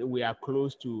 when we are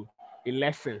close to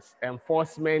elections,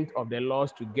 enforcement of the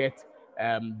laws to get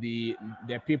the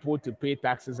people to pay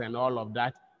taxes and all of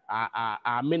that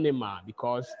are minimal,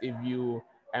 because if you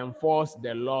enforce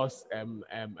the laws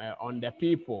on the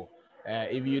people,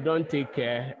 if you don't take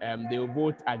care, they will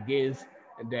vote against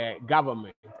the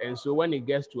government. And so when it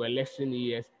gets to election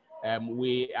years,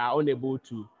 we are unable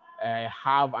to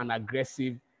have an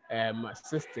aggressive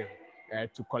system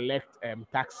to collect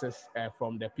taxes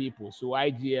from the people. So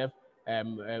IGF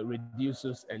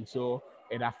reduces, and so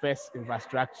it affects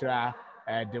infrastructure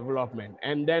development.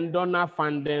 And then donor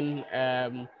funding,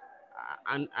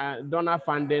 donor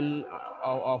funding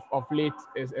of late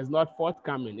is not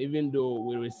forthcoming, even though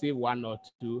we receive one or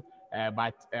two,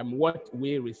 but what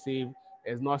we receive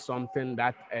is not something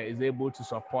that is able to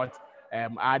support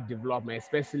our development,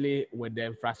 especially with the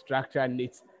infrastructure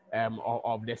needs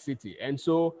of the city. And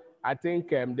so I think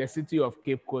the city of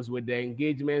Cape Coast, with the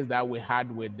engagements that we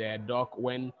had with the Doc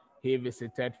when he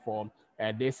visited for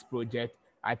this project,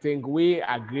 I think we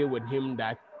agree with him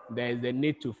that there is a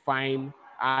need to find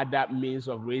other means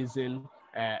of raising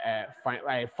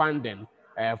funding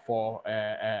for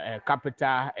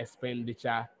capital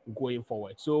expenditure going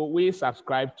forward. So we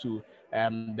subscribe to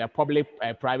the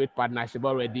public-private partnership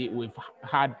already. We've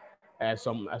had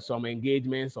some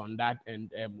engagements on that,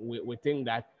 and we think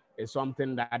that is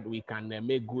something that we can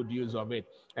make good use of it.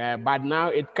 But now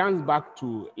it comes back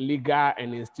to legal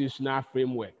and institutional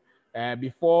framework.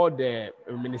 Before the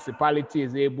municipality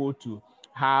is able to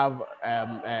have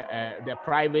the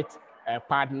private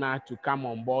partner to come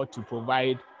on board to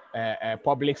provide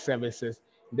public services,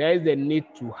 there is a need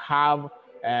to have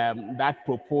that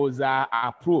proposal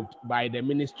approved by the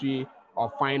Ministry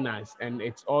of Finance, and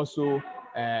it's also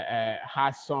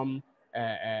has some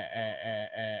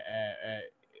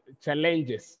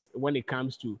challenges when it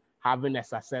comes to having a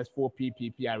successful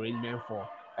PPP arrangement for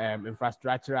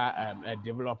infrastructural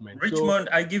development. Richmond,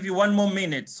 I give you 1 more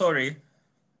minute, sorry.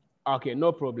 Okay,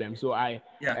 no problem. So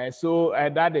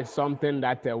that is something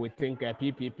that we think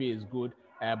PPP is good,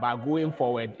 but going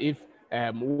forward, if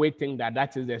we think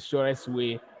that is the surest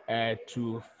way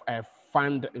to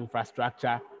fund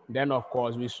infrastructure, then of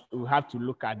course we have to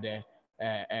look at the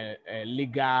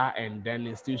legal and then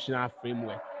institutional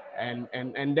framework.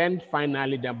 And then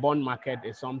finally, the bond market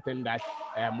is something that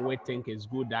we think is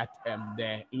good that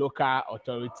the local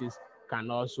authorities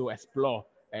can also explore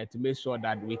to make sure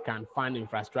that we can fund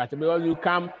infrastructure.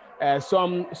 Because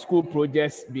some school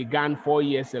projects began 4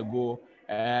 years ago,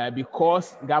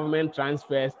 because government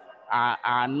transfers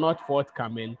are not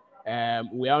forthcoming,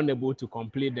 we are unable to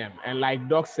complete them. And like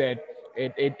Doc said,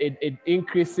 it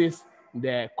increases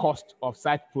the cost of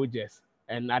such projects.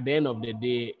 And at the end of the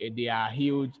day, there are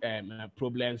huge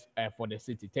problems for the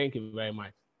city. Thank you very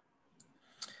much.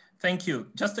 Thank you.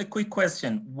 Just a quick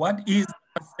question. What is the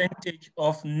percentage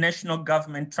of national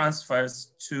government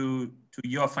transfers to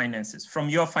your finances? From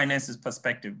your finances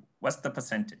perspective, what's the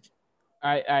percentage?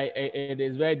 It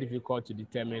is very difficult to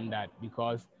determine that,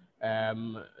 because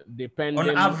depending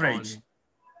on average,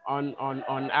 on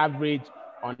average,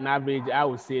 I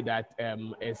would say that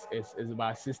it's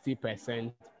about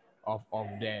 60% of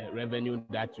the revenue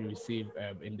that you receive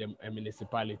in the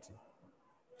municipality.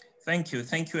 Thank you.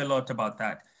 Thank you a lot about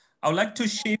that. I would like to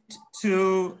shift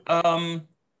to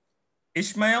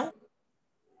Ishmael.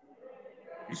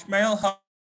 Ishmael,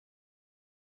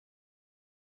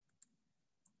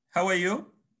 how are you?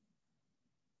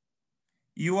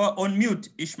 You are on mute,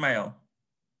 Ishmael.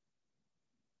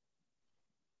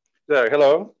 Yeah,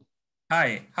 hello.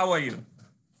 Hi, how are you?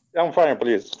 I'm fine,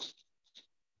 please.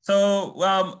 So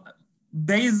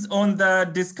based on the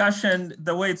discussion,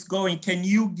 the way it's going, can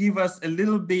you give us a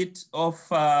little bit of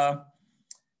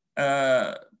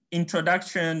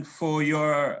introduction for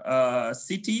your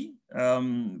city,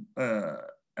 Agona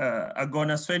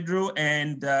Swedru,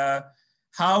 and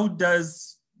how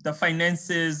does the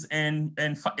finances and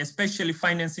especially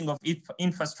financing of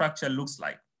infrastructure looks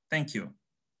like? Thank you.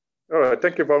 All right,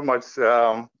 thank you very much.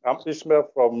 I'm Ishmael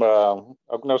from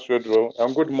Agona Swedru.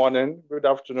 Good morning, good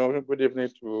afternoon, good evening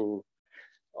to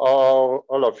all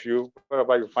of you,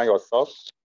 wherever you find yourself.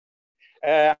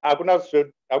 Agona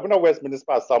West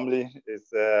Municipal Assembly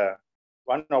is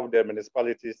one of the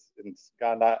municipalities in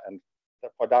Ghana, and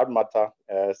for that matter,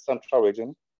 Central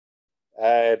Region.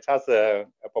 It has a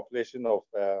population of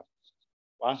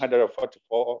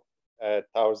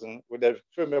 144,000, with a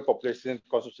female population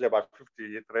constituting about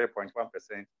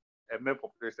 53.1%, and male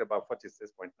population about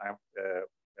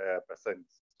 46.9%.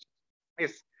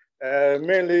 It's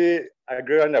mainly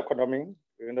agrarian economy.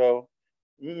 You know,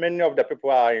 many of the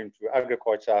people are into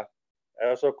agriculture,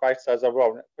 also quite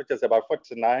sizable, which is about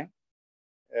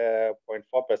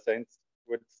 49.4%,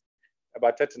 with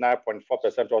about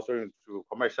 39.4% also into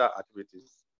commercial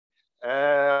activities.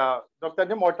 Dr.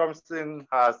 Nemo Thompson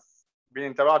has been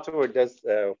interacting with us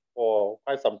for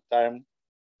quite some time,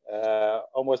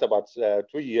 almost about 2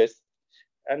 years,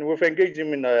 and we've engaged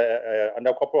him in on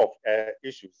a couple of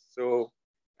issues. So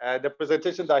the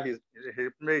presentation that he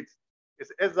made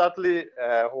is exactly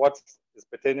what is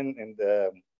pertaining in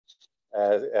the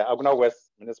Agona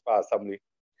West Municipal Assembly.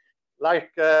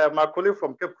 Like my colleague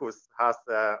from Cape Coast has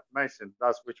mentioned,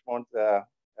 that's Richmond,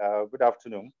 good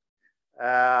afternoon.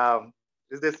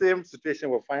 It's the same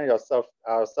situation we find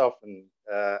ourselves in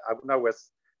Agona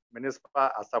West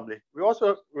Municipal Assembly. We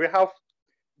have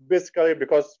basically,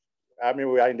 because I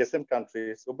mean we are in the same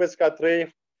country, so basically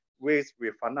 3 ways we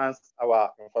finance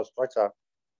our infrastructure.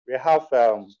 We have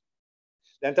the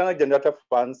internal generated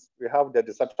funds, we have the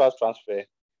decentralized transfer,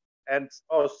 and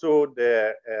also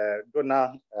the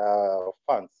donor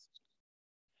funds.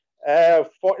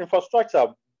 For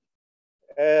infrastructure,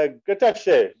 greater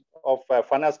share of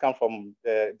finance come from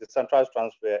the decentralized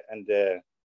transfer and the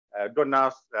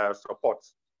donors support.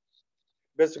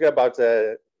 Basically about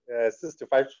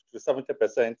 65 to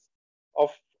 70% of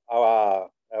our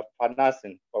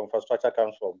financing for infrastructure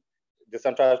comes from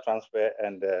decentralized transfer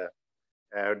and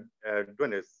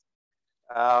donors.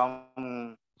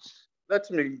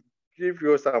 let me give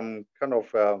you some kind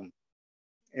of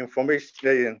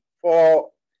information. For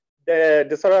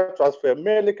the salary transfer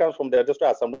mainly comes from the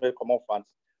District Assembly Common Funds,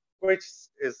 which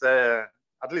is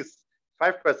at least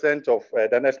 5% of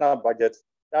the national budget.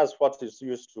 That's what is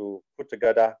used to put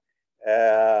together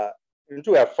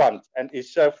into a fund, and it's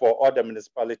shared for all the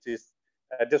municipalities,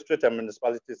 district and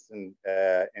municipalities in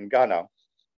Ghana.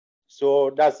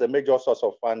 So that's a major source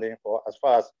of funding for as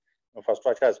far as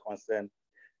infrastructure is concerned.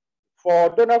 For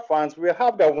donor funds, we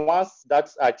have the ones that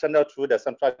are channeled through the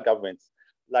central government,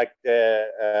 like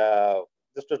the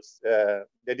districts, the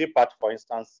DPAT, for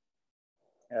instance,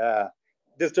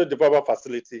 district development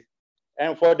facility.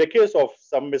 And for the case of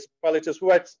some municipalities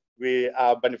where we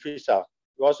are beneficial,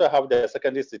 we also have the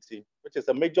secondary city, which is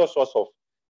a major source of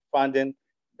funding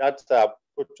that's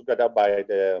put together by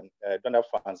the donor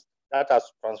funds that has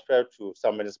transferred to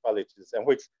some municipalities and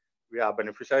which we are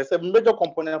beneficial. It's a major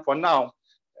component for now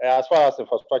as far as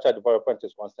infrastructure development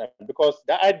is concerned, because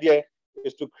the idea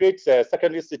is to create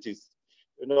secondary cities,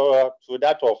 you know, to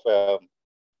that of,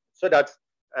 so that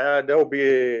there will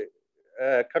be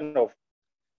kind of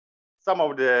some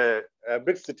of the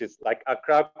big cities like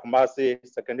Accra, Kumasi,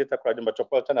 Secretariat, the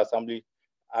Metropolitan Assembly,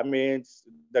 I mean,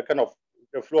 the kind of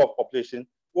the flow of population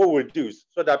will reduce,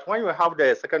 so that when you have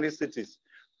the secondary cities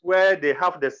where they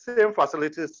have the same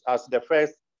facilities as the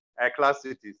first class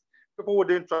cities, people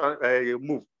wouldn't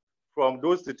move from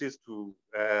those cities to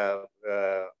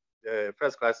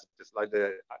first class cities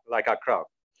like Accra.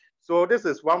 So this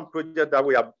is one project that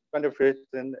we are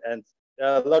benefiting, and there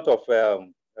are a lot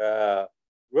of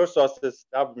resources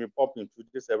that have been popped into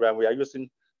this area, and we are using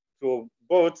to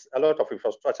build a lot of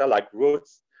infrastructure like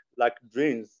roads, like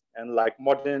drains, and like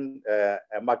modern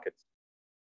markets.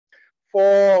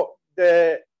 For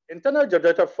the internal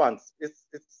generated funds,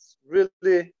 it's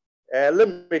really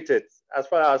limited as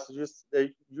far as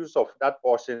the use of that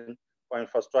portion for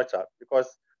infrastructure,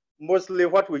 because mostly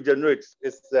what we generate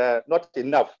is not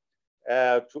enough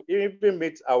to even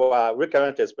meet our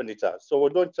recurrent expenditure. So we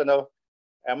don't channel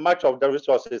much of the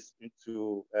resources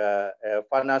into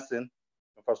financing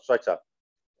infrastructure.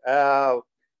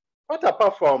 But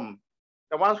apart from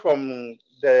the ones from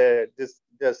the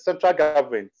central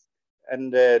government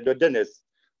and the donors,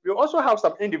 we also have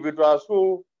some individuals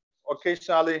who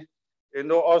occasionally, you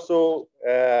know, also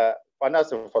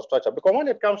finance infrastructure. Because when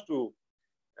it comes to,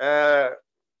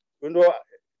 you know,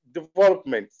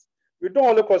 development, we don't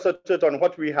only concentrate on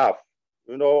what we have,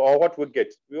 you know, or what we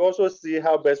get. We also see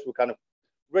how best we can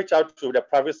reach out to the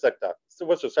private sector,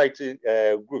 civil society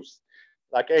groups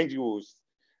like NGOs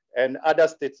and other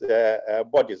state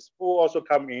bodies who also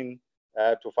come in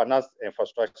to finance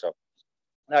infrastructure.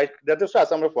 Like the District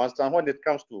Assembly, for instance, when it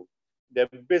comes to the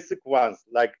basic ones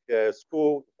like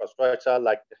school infrastructure,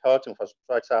 like health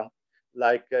infrastructure,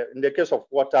 like in the case of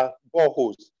water,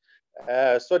 boreholes,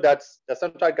 so that the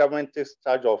central government takes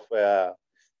charge of,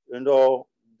 you know,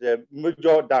 the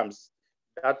major dams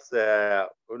that,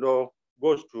 you know,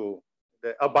 goes to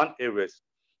the urban areas.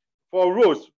 For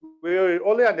roads, we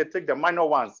only undertake the minor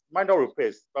ones, minor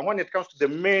repairs. But when it comes to the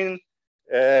main,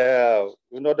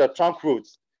 you know, the trunk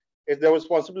roads, it's the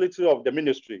responsibility of the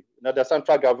ministry, you know, the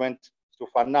central government, to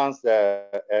finance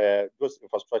those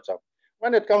infrastructure.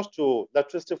 When it comes to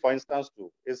electricity, for instance,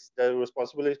 too, it's the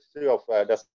responsibility of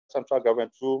the central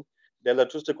government through the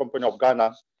Electricity Company of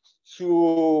Ghana to,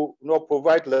 you know,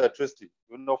 provide electricity,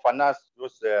 you know, finance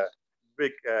those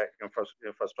big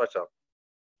infrastructure.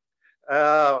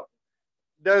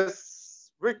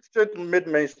 There's Richard made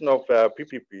mention of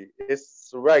PPP.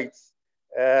 It's right.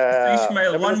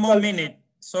 Ishmael, one more minute.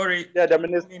 Sorry. Yeah, the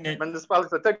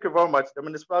municipality. Thank you very much. The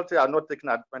municipality are not taking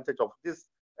advantage of this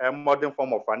modern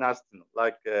form of financing,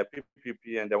 like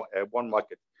PPP and the bond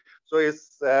market. So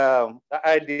it's the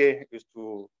idea is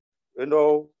to, you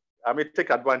know, I mean,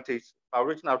 take advantage by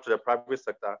reaching out to the private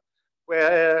sector,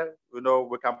 where, you know,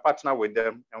 we can partner with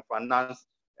them and finance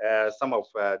some of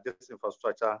this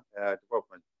infrastructure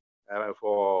development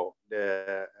for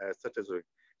the citizenry.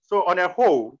 So on a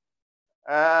whole,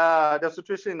 the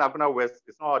situation in Abuna West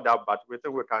is not that bad. We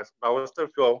think we can, but we still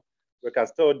feel we can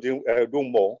still do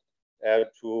more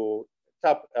to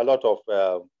tap a lot of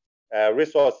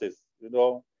resources, you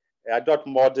know, adopt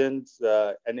modern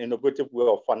and innovative way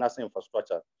of financing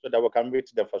infrastructure so that we can meet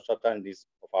the infrastructure needs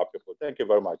of our people. Thank you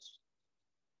very much.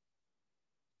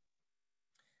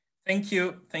 Thank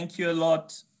you. Thank you a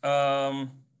lot,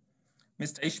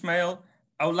 Mr. Ishmael.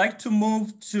 I would like to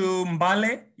move to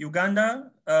Mbale,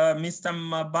 Uganda. Mr.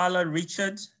 Mabala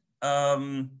Richard. How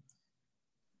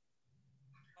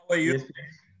are you? Yes,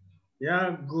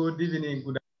 yeah, good evening.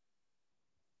 Good.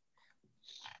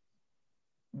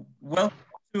 Welcome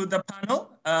to the panel.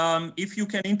 If you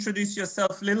can introduce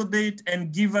yourself a little bit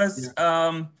and give us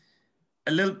a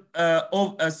little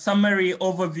a summary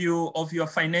overview of your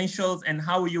financials and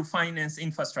how you finance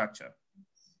infrastructure.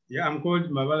 Yeah, I'm called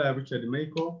Mavala Richard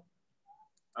Michael.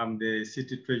 I'm the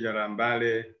city treasurer in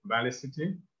Mbale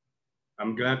City.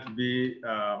 I'm glad to be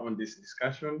on this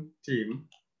discussion team.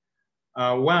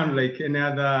 One, like any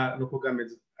other local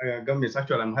governments,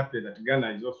 actually, I'm happy that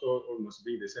Ghana is also almost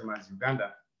being the same as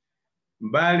Uganda.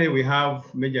 In Mbale, we have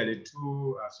majorly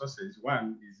two sources.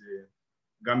 One is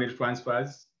government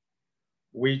transfers,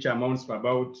 which amounts to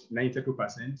about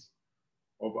 92%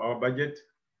 of our budget.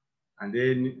 And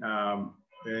then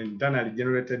internally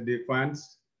generated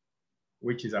funds,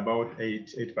 which is about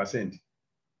 8%.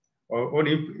 On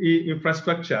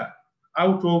infrastructure,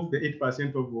 out of the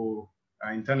 8% of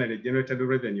internally generated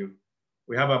revenue,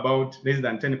 we have about less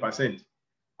than 10%,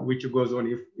 which goes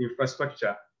on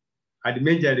infrastructure, and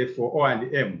majorly for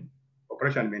O&M,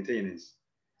 operation and maintenance.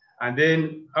 And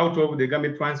then out of the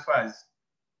government transfers,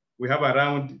 we have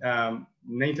around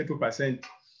 92%,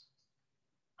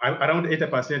 around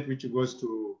 80%, which goes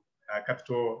to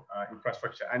capital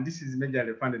infrastructure. And this is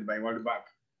majorly funded by World Bank.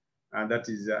 And that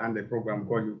is under a program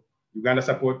called Uganda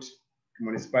Support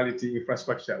Municipality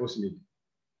Infrastructure, USMID.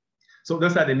 So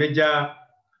those are the major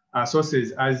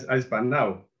sources as per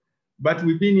now. But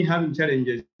we've been having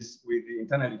challenges with the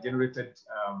internally generated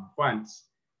funds,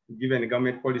 given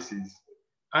government policies.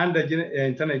 And the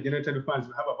internally generated funds,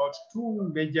 we have about two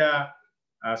major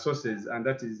sources, and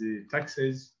that is the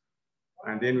taxes,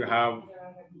 and then we have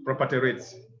property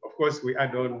rates. Of course, we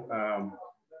add on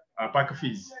park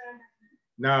fees.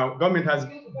 Now, government has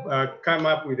come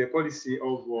up with a policy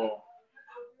of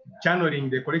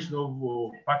channeling the collection of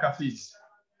park fees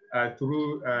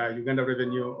through Uganda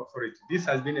Revenue Authority. This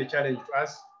has been a challenge to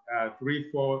us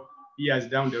 3-4 years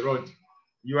down the road.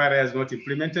 URA has not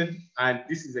implemented, and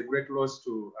this is a great loss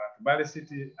to Mbale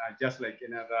City, just like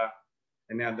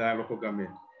any other local government.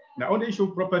 Now, on the issue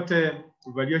of property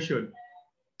valuation,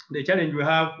 the challenge we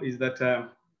have is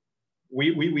that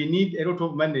we need a lot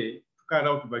of money to carry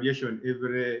out valuation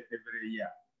every year.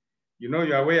 You know,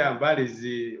 you're aware Mbale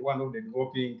is one of the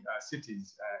developing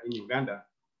cities in Uganda,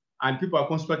 and people are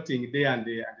constructing day and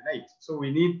night. So we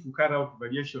need to carry out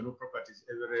valuation of properties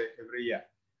every year.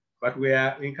 But we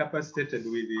are incapacitated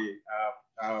with the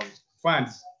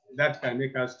funds that can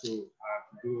make us to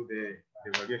do the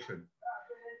valuation.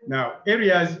 Now,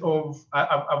 areas of,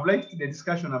 I've liked the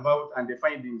discussion about and the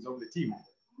findings of the team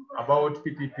about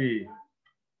PPP,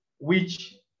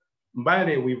 which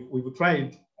Mbale we've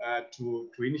tried to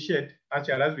initiate.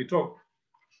 Actually, as we talk,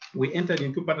 we entered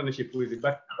into partnership with the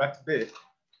Bat Bay.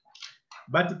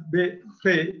 Bat Bay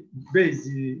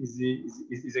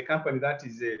is a company that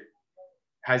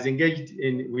has engaged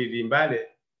with Mbale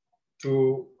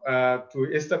to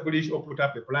establish or put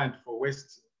up a plant for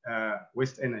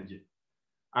waste energy.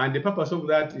 And the purpose of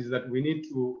that is that we need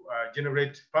to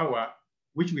generate power,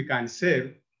 which we can sell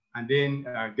and then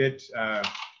get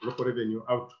local revenue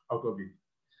out of it.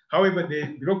 However,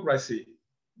 the bureaucracy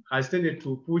has tended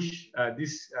to push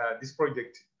this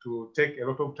project to take a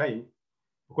lot of time,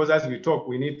 because as we talk,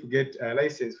 we need to get a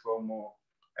license from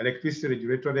Electricity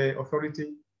Regulatory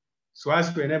Authority, so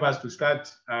as to enable us to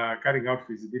start carrying out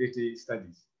feasibility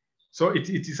studies. So it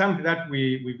is something that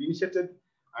we've initiated,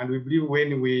 and we believe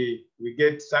when we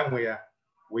get somewhere,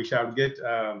 we shall get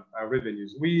our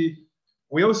revenues. We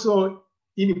also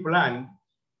in a plan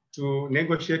to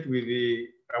negotiate with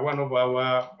one of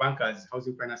our bankers,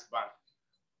 Housing Finance Bank.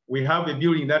 We have a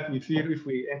building that we feel if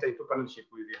we enter into partnership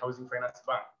with the Housing Finance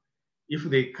Bank, if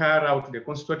they carry out the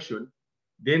construction,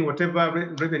 then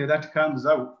whatever revenue that comes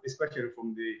out, especially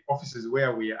from the offices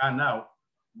where we are now,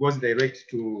 goes direct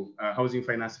to Housing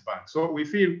Finance Bank. So we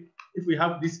feel if we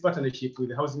have this partnership with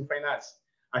the Housing Finance,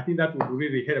 I think that would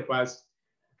really help us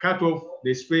cut off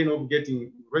the strain of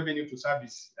getting revenue to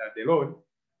service the load,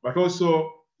 but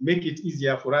also make it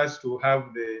easier for us to have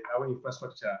our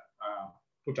infrastructure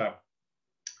put up.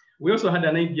 We also had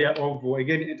an idea of,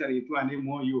 again, entering into an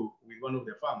MOU with one of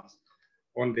the farms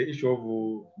on the issue of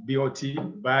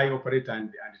BOT, buy, operate,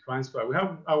 and transfer. We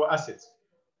have our assets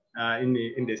in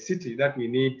the city that we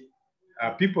need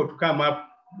people to come up.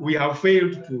 We have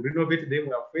failed to renovate them.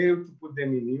 We have failed to put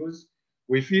them in use.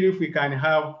 We feel if we can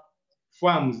have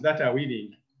farms that are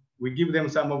willing, we give them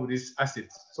some of these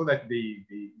assets so that they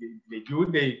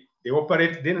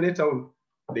operate, then later on,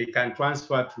 they can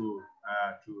transfer to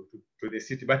the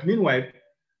city. But meanwhile,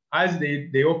 as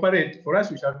they operate, for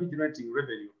us, we shall be generating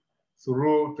revenue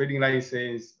through trading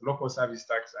license, local service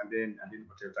tax, and then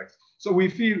hotel tax. So we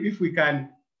feel if we can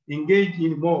engage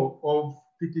in more of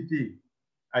PPP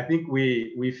I think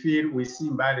we see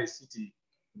Mbale City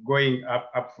going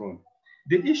up front.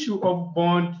 The issue of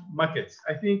bond markets,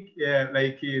 I think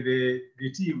the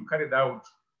team carried out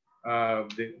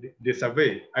the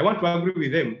survey. I want to agree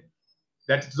with them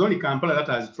that it's only Kampala that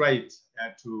has tried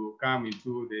to come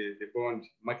into the bond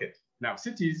market. Now,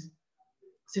 cities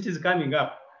coming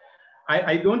up,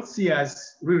 I don't see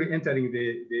us really entering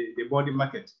the bond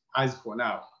market as for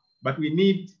now, but we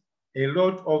need a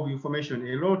lot of information,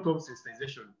 a lot of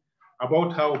sensitization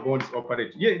about how bonds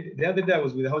operate. Yeah, the other day I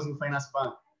was with the Housing Finance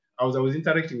Bank. I was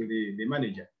interacting with the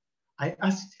manager. I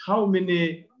asked how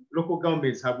many local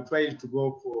governments have tried to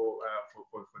go for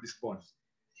these bonds.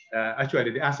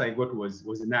 Actually, the answer I got was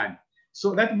none.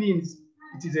 So that means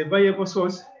it is a viable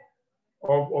source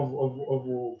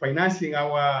of financing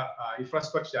our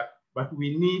infrastructure, but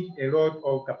we need a lot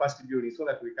of capacity building so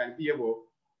that we can be able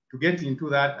to get into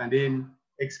that and then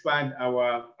expand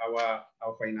our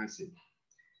financing.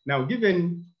 Now,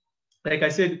 given, like I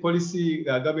said, policy,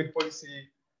 government policy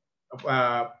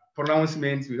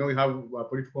pronouncements, we have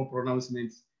political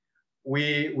pronouncements.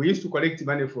 We used to collect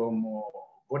money from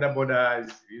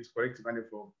borders. We used to collect money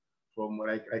from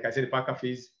like I said, parker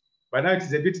fees, but now it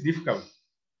is a bit difficult.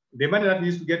 The money that we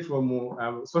used to get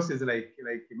from sources like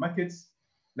markets,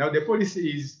 now the policy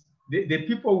is the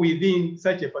people within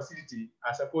such a facility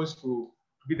are supposed to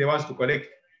be the ones to collect.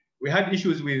 We had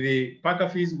issues with the parker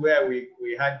fees where we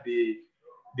had the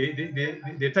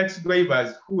taxi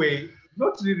drivers who were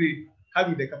not really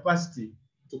having the capacity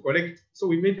to collect. So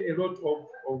we made a lot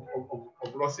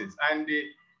of losses. And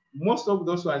most of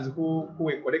those ones who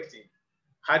were collecting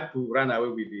had to run away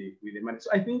with the money. So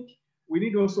I think we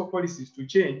need also policies to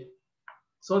change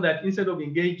so that instead of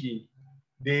engaging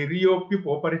the real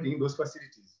people operating in those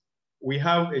facilities, we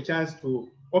have a chance to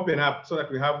open up so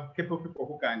that we have capable people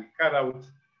who can carry out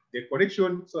the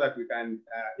collection so that we can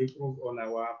improve on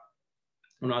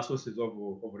our sources of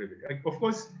revenue. Of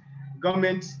course,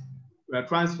 government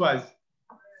transfers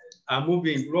are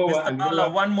moving lower Mr. and Bala, lower.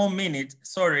 one more minute.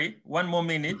 Sorry, one more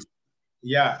minute.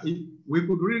 Yeah, we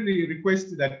could really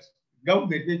request that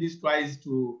government maybe tries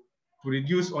to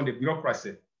reduce on the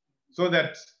bureaucracy so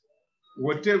that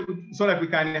we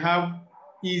can have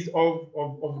ease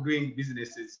of doing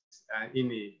businesses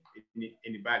in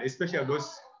Uganda, especially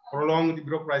those prolonged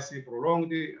bureaucracy,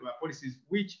 prolonged policies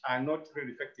which are not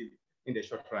really effective in the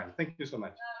short run. Thank you so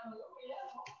much.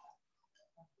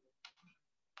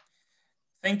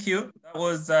 Thank you. That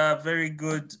was a very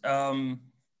good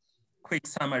quick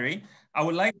summary. I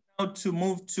would like now to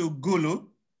move to Gulu,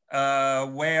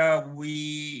 where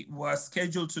we were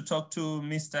scheduled to talk to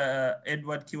Mr.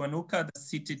 Edward Kiwanuka, the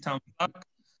city town clerk.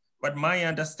 But my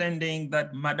understanding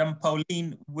that Madam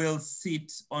Pauline will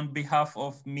sit on behalf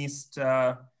of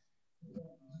Mr.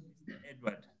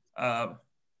 Edward.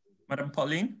 Madam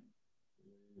Pauline?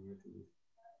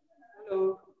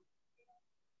 Hello.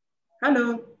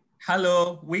 Hello.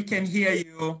 Hello, we can hear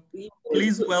you.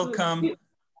 Please welcome.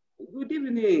 Good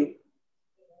evening.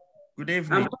 Good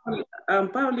evening. I'm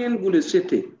Pauline Gulu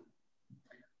City.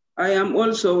 I am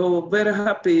also very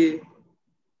happy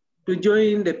to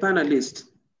join the panelists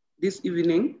this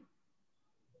evening.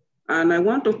 And I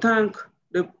want to thank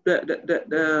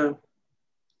the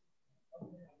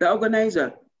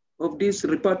organizer of this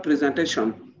report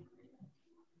presentation.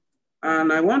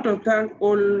 And I want to thank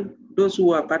all those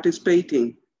who are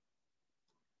participating.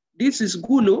 This is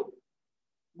Gulu.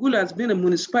 Gulu has been a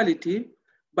municipality,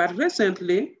 but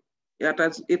recently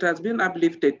it has been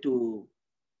uplifted to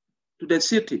the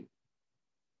city.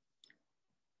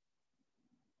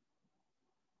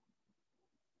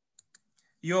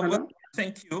 You're welcome.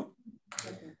 Thank you.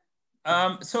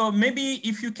 So maybe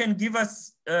if you can give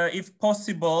us, if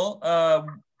possible,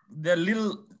 the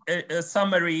little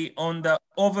summary on the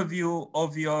overview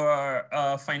of your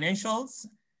financials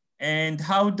and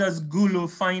how does Gulu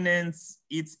finance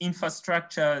its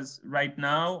infrastructures right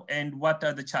now and what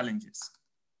are the challenges?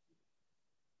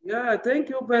 Yeah, thank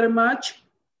you very much.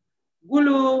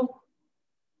 Gulu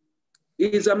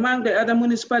is among the other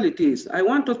municipalities. I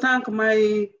want to thank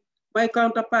my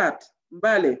counterpart,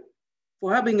 Mbale,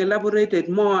 for having elaborated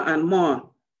more and more.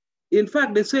 In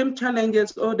fact, the same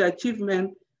challenges or the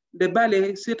achievement the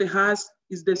Mbale city has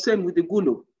is the same with the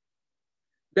Gulu.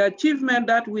 The achievement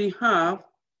that we have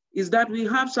is that we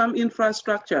have some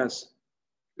infrastructures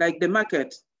like the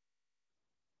market,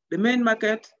 the main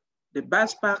market, the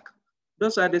bus park.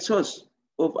 Those are the source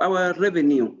of our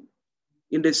revenue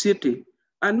in the city.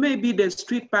 And maybe the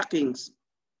street parkings.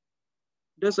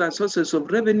 Those are sources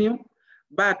of revenue.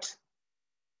 But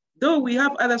though we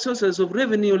have other sources of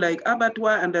revenue like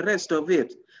abattoir and the rest of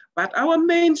it, but our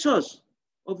main source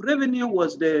of revenue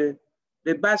was the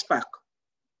the bus park,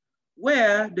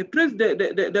 where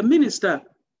the Minister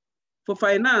for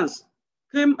Finance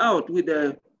came out with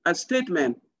a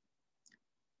statement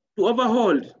to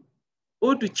overhaul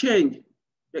or to change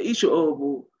the issue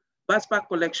of bus park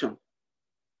collection,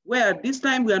 where this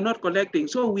time we are not collecting.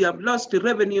 So we have lost the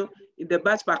revenue in the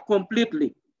bus park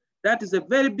completely. That is a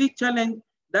very big challenge.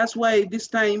 That's why this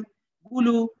time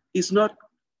Gulu is not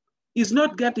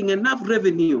getting enough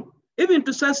revenue, even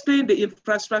to sustain the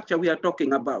infrastructure we are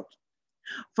talking about.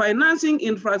 Financing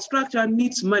infrastructure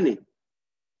needs money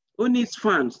or needs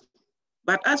funds.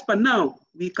 But as per now,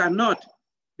 we cannot,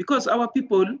 because our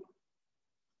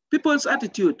people's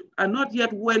attitude are not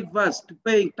yet well versed to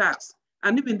paying tax,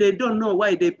 and even they don't know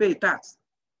why they pay tax.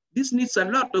 This needs a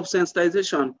lot of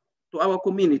sensitization to our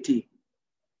community.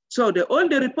 So all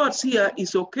the reports here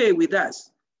is okay with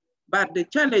us, but the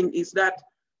challenge is that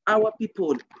our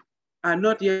people are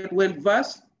not yet well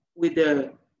versed with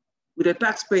the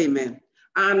tax payment,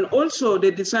 and also the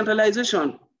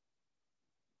decentralization.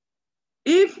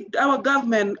 If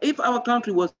our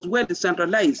country was well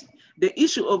decentralized, the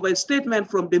issue of a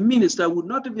statement from the minister would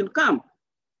not even come,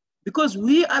 because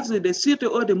we as the city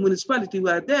or the municipality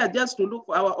were there just to look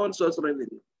for our own source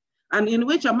revenue, and in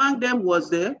which among them was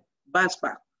the bus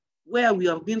park, where we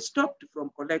have been stopped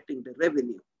from collecting the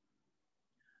revenue.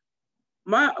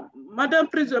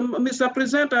 Mr.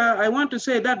 Presenter, I want to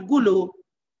say that Gulu,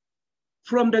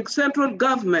 from the central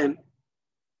government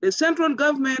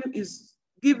is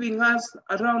giving us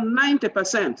around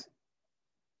 90%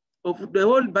 of the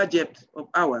whole budget of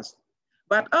ours.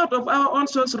 But out of our own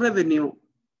source revenue,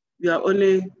 we are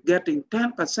only getting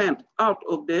 10% out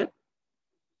of the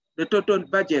total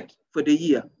budget for the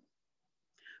year.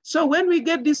 So when we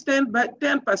get this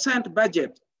 10%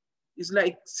 budget, it's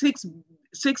like 6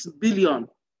 billion,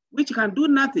 which can do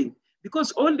nothing,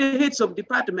 because all the heads of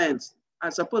departments are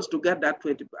supposed to get that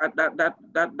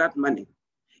money.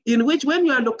 In which, when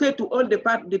you allocate to all the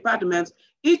departments,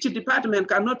 each department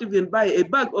cannot even buy a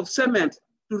bag of cement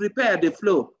to repair the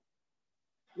floor,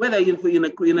 whether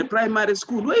in a primary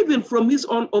school or even from his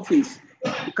own office,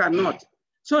 you cannot.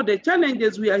 So the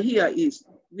challenges we are here is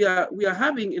we are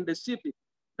having in the city.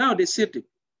 Now the city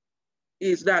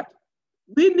is that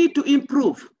we need to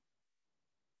improve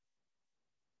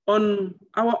on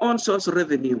our own source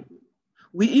revenue.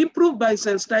 We improve by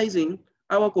sensitizing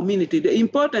our community the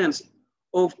importance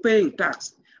of paying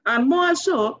tax. And more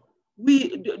so,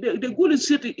 the Gulu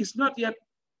city is not yet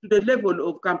to the level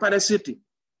of Kampala city.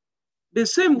 The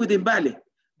same with Mbale.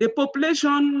 The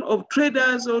population of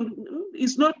traders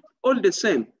is not all the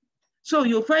same. So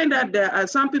you find that there are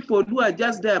some people who are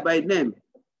just there by name.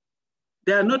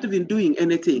 They are not even doing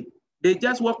anything. They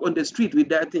just walk on the street with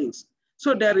their things.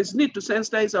 So there is need to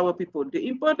sensitize our people the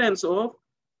importance of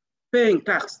paying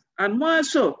tax. And more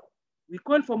so, we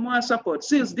call for more support,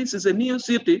 since this is a new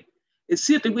city, a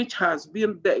city which has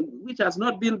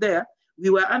not been there. We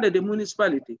were under the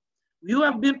municipality. You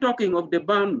have been talking of the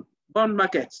bond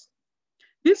markets.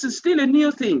 This is still a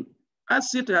new thing.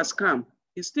 As city has come,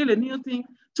 it's still a new thing.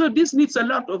 So this needs a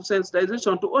lot of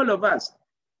sensitization to all of us,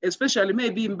 especially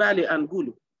maybe in Mbale and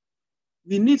Gulu.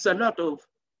 We need a lot of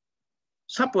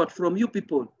support from you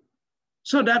people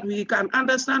so that we can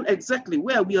understand exactly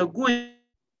where we are going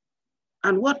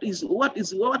and what we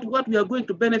are going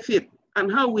to benefit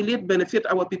and how will it benefit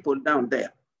our people down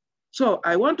there. So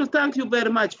I want to thank you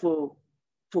very much for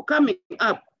coming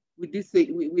up with this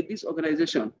thing, with this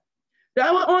organization.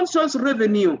 Our own source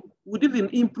revenue would even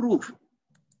improve.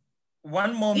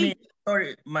 One more minute,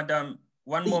 sorry, madam,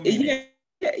 one more minute.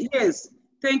 Yes,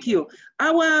 thank you.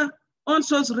 Our own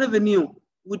source revenue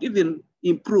would even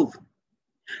improve.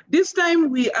 This time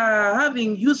we are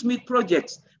having use meet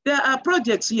projects. There are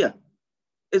projects here,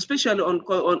 especially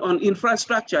on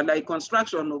infrastructure like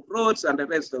construction of roads and the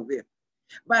rest of it.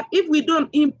 But if we don't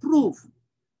improve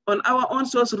on our own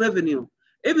source revenue,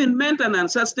 even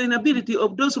maintenance, sustainability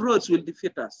of those roads will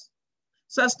defeat us.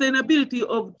 Sustainability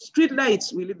of street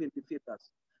lights will even defeat us.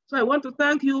 So I want to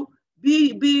thank you.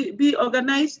 Be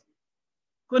organized,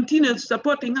 continue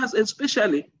supporting us,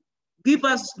 especially give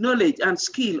us knowledge and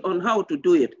skill on how to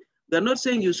do it. We're not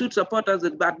saying you should support us,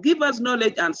 but give us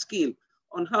knowledge and skill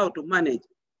on how to manage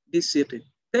this city.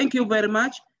 Thank you very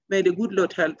much. May the good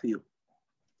Lord help you.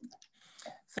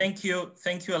 Thank you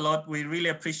a lot. We really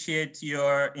appreciate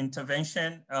your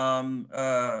intervention. And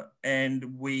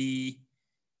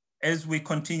as we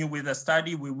continue with the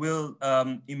study, we will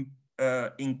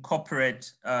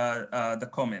incorporate the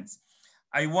comments.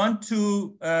 I want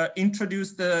to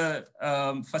introduce the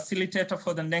facilitator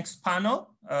for the next panel,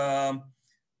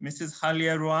 Mrs.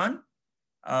 Halia Ruan,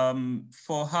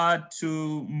 for her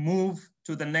to move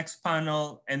to the next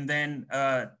panel and then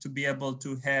to be able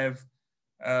to have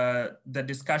the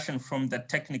discussion from the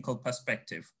technical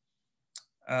perspective.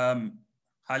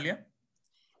 Halia?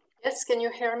 Yes, can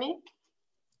you hear me?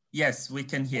 Yes, we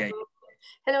can hear you.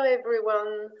 Hello,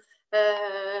 everyone.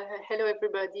 Hello,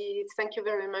 everybody. Thank you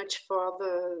very much for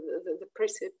the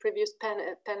previous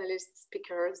panelists,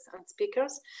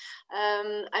 speakers.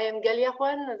 I am Galia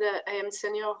Juan. I am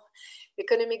Senior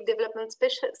Economic Development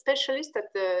Specialist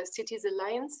at the Cities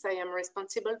Alliance. I am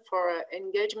responsible for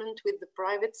engagement with the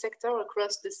private sector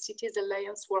across the Cities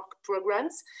Alliance work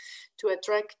programs to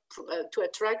attract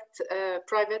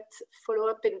private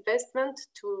follow-up investment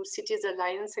to Cities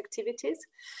Alliance activities.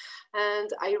 And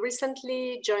I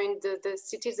recently joined the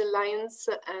Cities Alliance,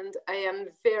 and I am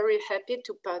very happy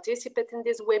to participate in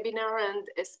this webinar and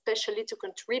especially to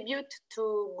contribute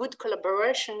to good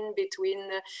collaboration between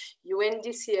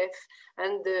UNDCF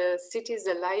and the Cities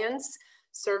Alliance,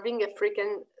 serving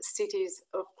African cities,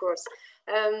 of course.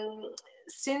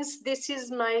 Since this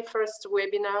is my first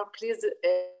webinar, please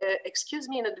excuse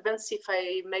me in advance if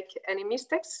I make any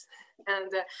mistakes.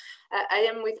 And I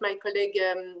am with my colleague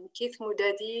Keith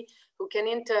Mudadi, who can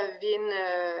intervene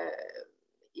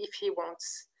if he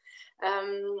wants.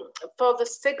 For the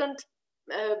second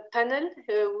panel,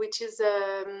 which is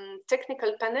a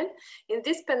technical panel, in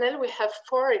this panel we have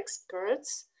 4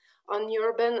 experts on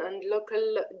urban and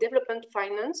local development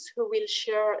finance who will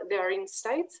share their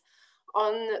insights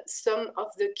on some of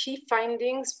the key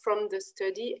findings from the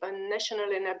study on national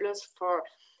enablers for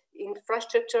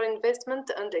infrastructure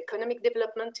investment and economic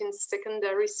development in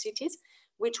secondary cities,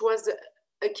 which was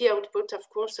a key output, of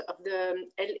course, of the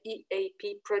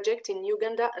LEAP project in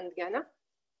Uganda and Ghana.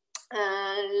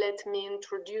 Let me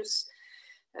introduce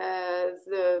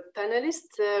the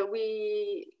panelists.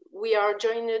 We are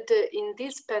joined in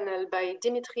this panel by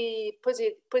Dimitri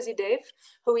Pozidev,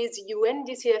 who is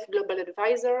UNDCF Global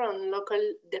Advisor on Local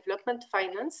Development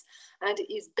Finance, and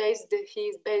he is based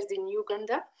in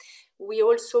Uganda. We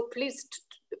also pleased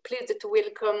to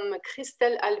welcome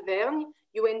Christelle Alvergne,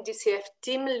 UNDCF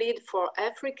Team Lead for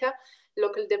Africa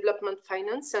Local Development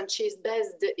Finance, and she is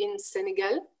based in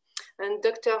Senegal. And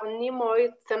Dr.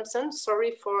 Nimoy Thompson,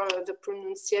 sorry for the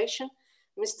pronunciation,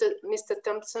 Mr.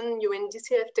 Thompson,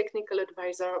 UNDCF Technical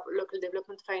Advisor, Local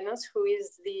Development Finance, who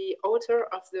is the author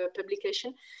of the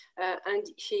publication, and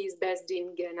he is based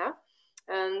in Ghana.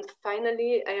 And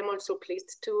finally, I am also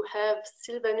pleased to have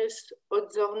Silvanus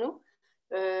Odzornou,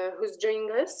 who's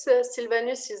joining us.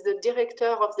 Silvanus is the Director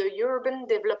of the Urban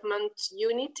Development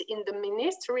Unit in the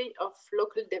Ministry of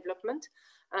Local Development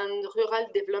and Rural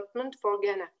Development for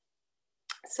Ghana.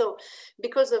 So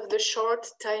because of the short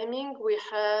timing, we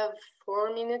have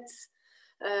 4 minutes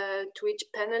to each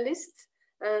panelist.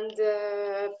 And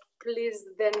please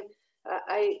then,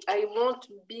 I won't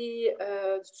be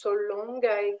so long.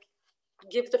 I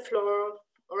give the floor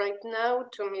right now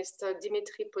to Mr.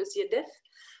 Dimitri Poziedev.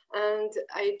 And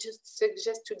I just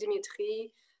suggest to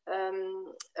Dimitri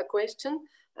a question.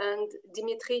 And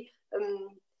Dimitri,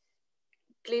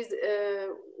 please,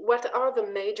 what are the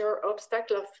major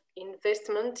obstacles of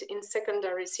investment in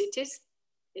secondary cities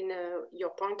in your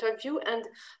point of view, and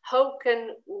how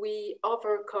can we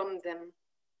overcome them?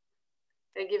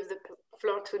 I give the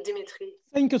floor to Dimitri.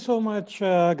 Thank you so much,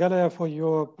 Galia, for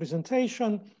your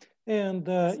presentation. And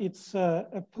it's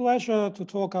a pleasure to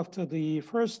talk after the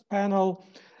first panel,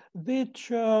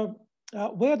 which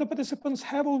where the participants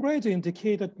have already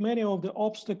indicated many of the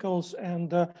obstacles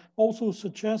and also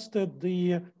suggested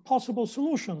the possible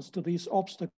solutions to these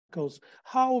obstacles,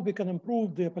 how we can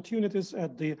improve the opportunities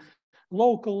at the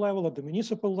local level, at the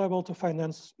municipal level to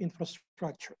finance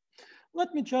infrastructure.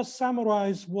 Let me just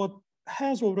summarize what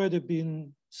has already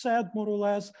been said, more or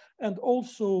less, and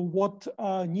also what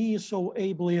Ni so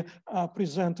ably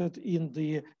presented in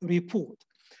the report.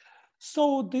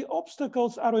 So the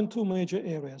obstacles are in 2 major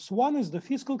areas. One is the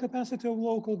fiscal capacity of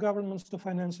local governments to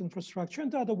finance infrastructure,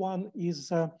 and the other one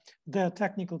is their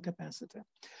technical capacity.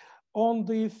 On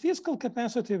the fiscal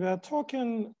capacity, we are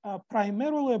talking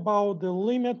primarily about the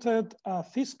limited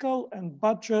fiscal and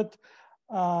budget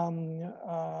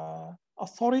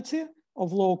authority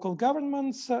of local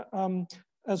governments,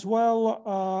 as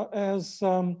well as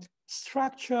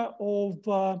structure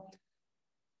of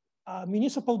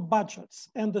municipal budgets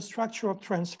and the structure of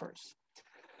transfers.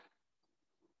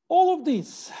 All of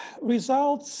this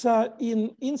results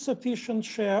in insufficient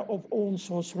share of own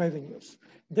source revenues.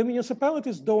 The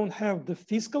municipalities don't have the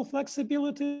fiscal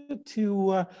flexibility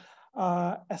to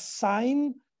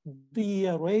assign the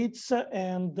rates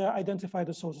and identify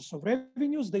the sources of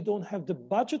revenues. They don't have the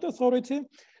budget authority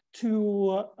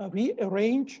to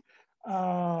rearrange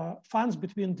funds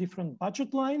between different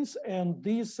budget lines. And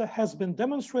this has been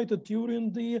demonstrated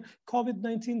during the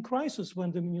COVID-19 crisis,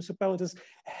 when the municipalities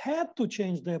had to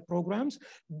change their programs,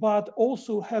 but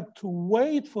also had to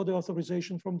wait for the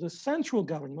authorization from the central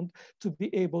government to be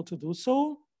able to do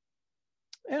so.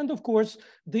 And of course,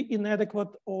 the inadequate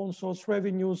own source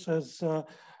revenues, as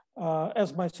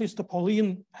my sister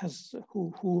Pauline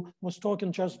who was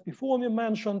talking just before me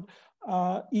mentioned,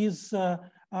 is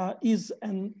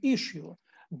an issue,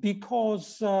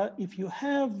 because if you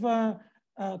have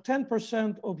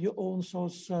 10% of your own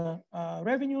source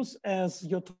revenues as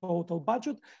your total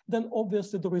budget, then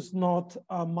obviously there is not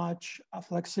much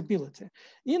flexibility.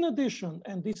 In addition,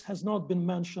 and this has not been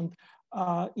mentioned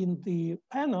in the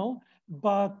panel,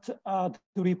 but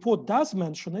the report does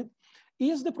mention it,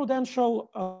 is the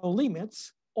prudential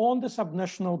limits on the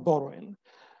subnational borrowing.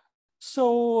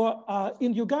 So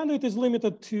in Uganda, it is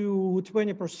limited to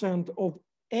 20% of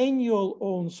annual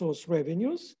own source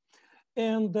revenues.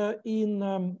 And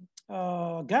in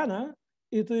Ghana,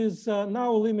 it is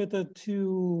now limited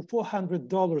to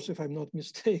 $400, if I'm not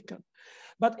mistaken.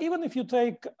 But even if you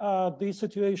take the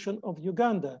situation of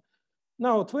Uganda,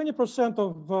 now 20%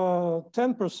 of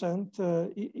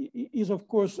 10% is of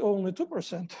course only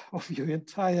 2% of your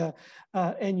entire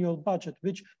annual budget,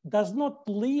 which does not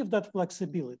leave that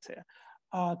flexibility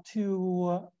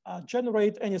to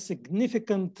generate any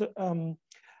significant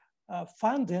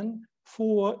funding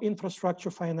for infrastructure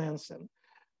financing.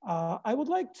 I would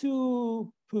like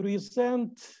to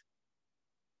present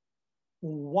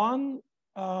one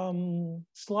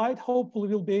slide. Hopefully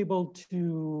we'll be able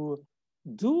to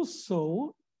do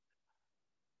so.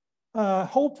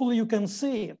 Hopefully you can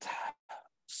see it.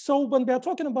 So when we are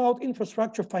talking about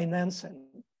infrastructure financing,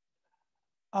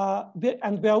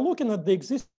 and we are looking at the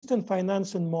existing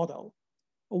financing model,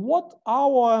 what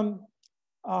our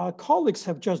colleagues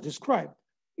have just described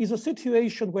is a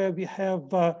situation where we have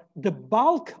the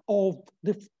bulk of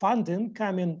the funding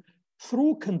coming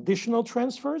through conditional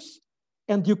transfers,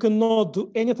 and you cannot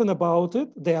do anything about it.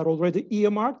 They are already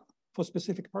earmarked for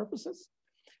specific purposes.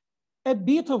 A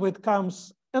bit of it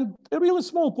comes, and a really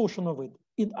small portion of it,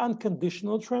 in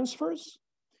unconditional transfers.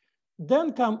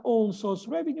 Then come own source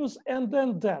revenues, and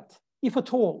then debt, if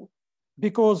at all,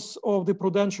 because of the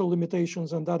prudential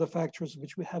limitations and other factors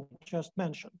which we have just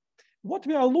mentioned. What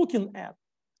we are looking at,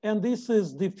 and this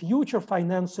is the future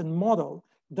financing model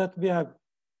that we are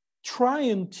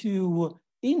trying to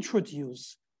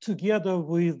introduce together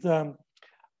with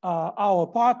our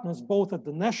partners, both at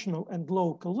the national and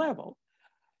local level,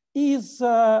 is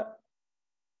a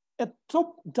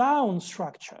top-down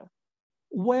structure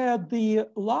where the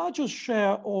largest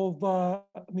share of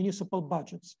municipal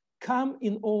budgets come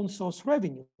in own source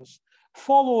revenues,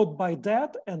 followed by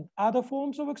debt and other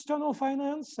forms of external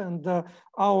finance. And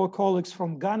our colleagues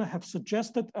from Ghana have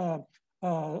suggested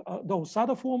those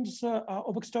other forms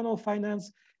of external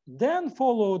finance, then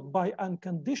followed by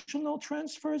unconditional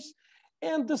transfers,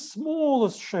 and the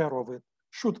smallest share of it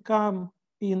should come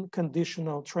in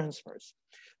conditional transfers.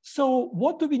 So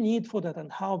what do we need for that,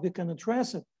 and how we can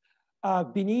address it?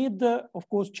 We need, of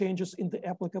course, changes in the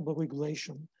applicable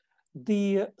regulation.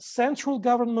 The central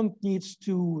government needs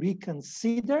to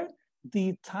reconsider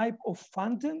the type of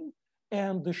funding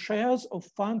and the shares of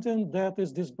funding that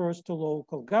is disbursed to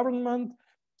local government,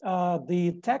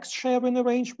 the tax sharing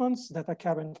arrangements that are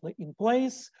currently in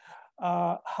place,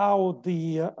 how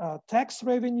the tax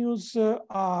revenues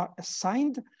are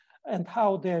assigned and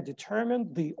how they're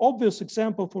determined. The obvious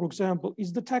example, for example,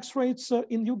 is the tax rates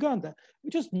in Uganda,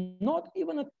 which is not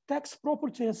even a tax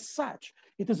property as such.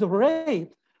 It is a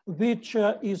rate which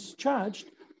is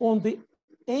charged on the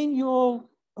annual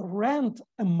rent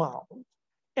amount.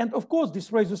 And of course,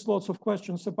 this raises lots of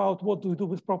questions about what do we do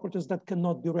with properties that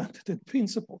cannot be rented in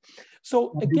principle.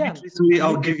 So again,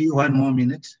 I'll give you 1 more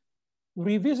minute.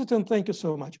 Revisiting, thank you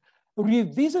so much.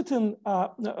 Revisiting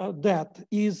that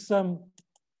is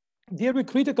very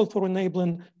critical for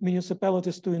enabling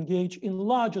municipalities to engage in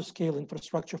larger scale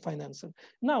infrastructure financing.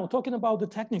 Now, talking about the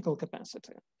technical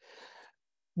capacity.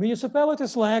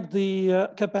 Municipalities lack the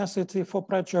capacity for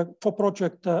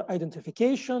project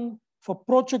identification, for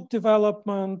project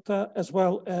development, as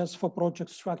well as for project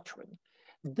structuring.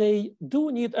 They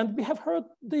do need, and we have heard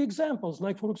the examples,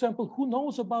 like for example, who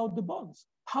knows about the bonds?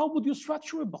 How would you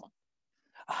structure a bond?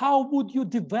 How would you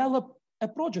develop a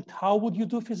project? How would you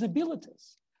do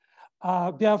feasibilities?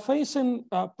 We are facing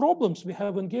problems. We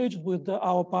have engaged with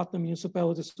our partner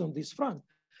municipalities on this front.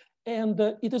 And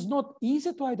it is not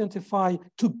easy to identify,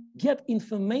 to get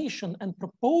information and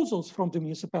proposals from the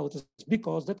municipalities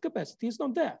because that capacity is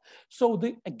not there. So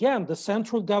again, the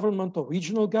central government or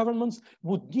regional governments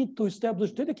would need to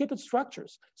establish dedicated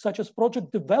structures, such as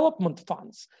project development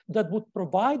funds that would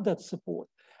provide that support,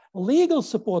 legal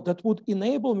support that would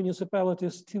enable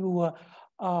municipalities to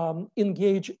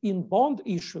engage in bond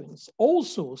issuance,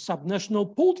 also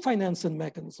subnational pooled financing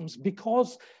mechanisms,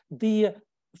 because the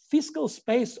fiscal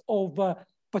space of,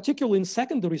 particularly in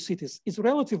secondary cities, is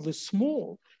relatively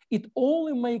small. It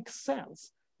only makes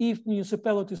sense if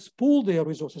municipalities pool their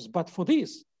resources. But for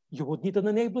this, you would need an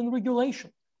enabling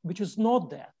regulation, which is not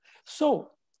there.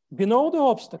 So we know the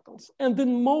obstacles, and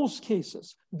in most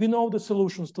cases, we know the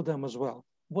solutions to them as well.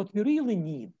 What we really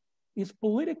need is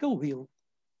political will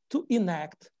to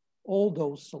enact all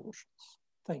those solutions.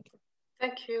 Thank you.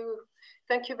 Thank you.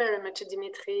 Thank you very much,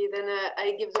 Dimitri. Then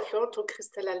I give the floor to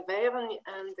Christelle Alverne,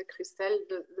 and Christelle,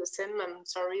 the same. I'm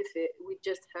sorry, we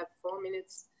just have 4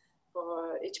 minutes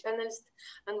for each panelist.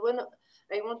 And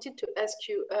I wanted to ask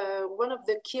you, one of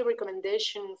the key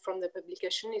recommendations from the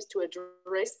publication is to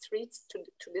address threats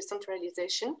to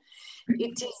decentralization.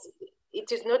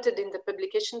 It is noted in the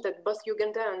publication that both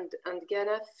Uganda and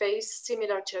Ghana face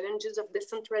similar challenges of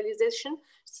decentralization,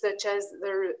 such as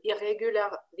the irregular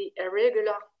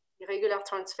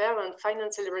transfer and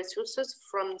financial resources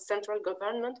from central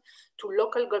government to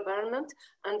local government,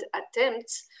 and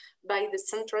attempts by the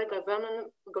central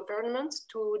government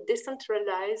to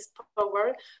decentralize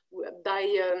power by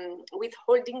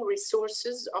withholding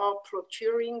resources or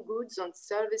procuring goods and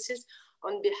services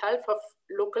on behalf of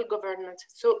local government.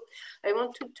 So I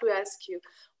wanted to ask you,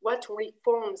 what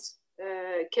reforms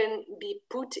can be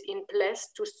put in place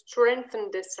to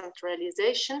strengthen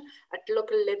decentralization at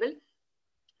local level?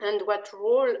 And what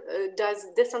role does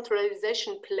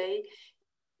decentralization play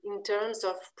in terms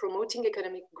of promoting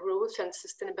economic growth and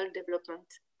sustainable development,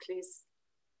 please?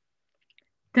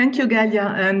 Thank you,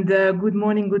 Galia, and good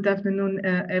morning, good afternoon,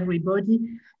 everybody.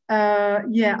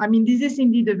 Yeah, I mean, this is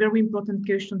indeed a very important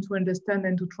question to understand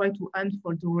and to try to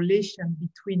unfold the relation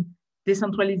between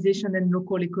decentralization and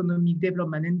local economic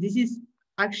development. And this is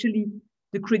actually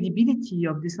the credibility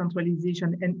of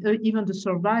decentralization and even the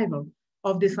survival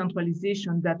of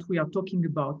decentralization that we are talking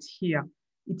about here.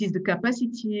 It is the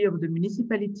capacity of the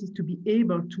municipalities to be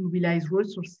able to mobilize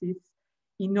resources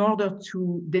in order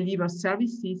to deliver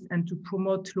services and to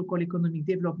promote local economic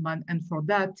development. And for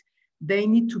that, they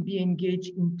need to be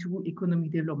engaged into economic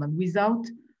development. Without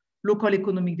local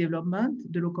economic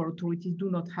development, the local authorities do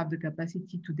not have the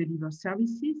capacity to deliver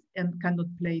services and cannot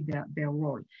play their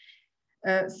role.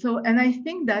 And I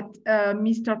think that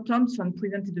Mr. Thompson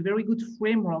presented a very good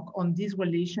framework on this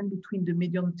relation between the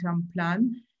medium-term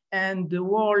plan and the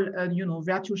whole,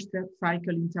 virtuous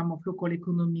cycle in terms of local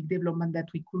economic development that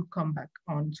we could come back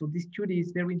on. So this study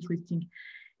is very interesting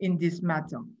in this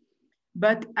matter.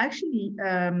 But actually,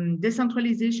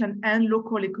 decentralization and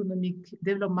local economic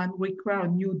development require a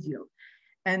new deal.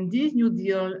 And this new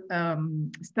deal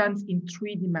stands in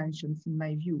 3 dimensions, in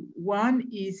my view. One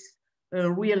is a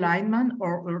realignment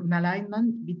or an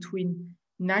alignment between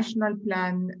national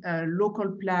plan,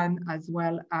 local plan, as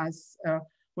well as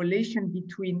relation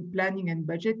between planning and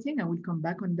budgeting. I will come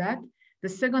back on that. The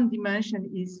second dimension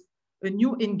is a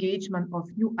new engagement of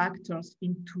new actors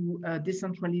into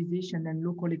decentralization and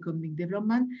local economic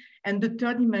development. And the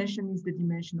third dimension is the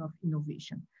dimension of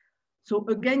innovation. So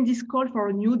again, this call for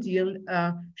a new deal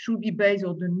should be based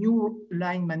on the new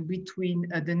alignment between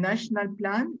the national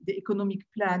plan, the economic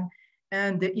plan,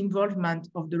 and the involvement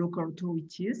of the local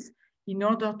authorities in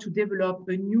order to develop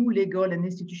a new legal and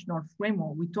institutional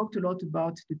framework. We talked a lot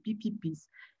about the PPPs.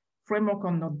 Framework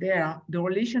are not there. The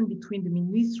relation between the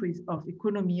ministries of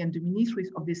economy and the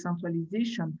ministries of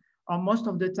decentralization are most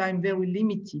of the time very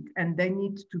limited, and they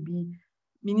need to be,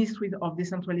 ministries of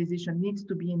decentralization needs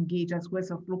to be engaged as well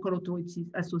as local authorities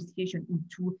association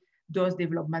into those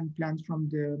development plans from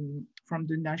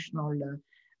the national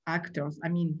actors. I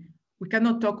mean, we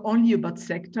cannot talk only about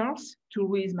sectors,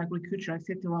 tourism, agriculture,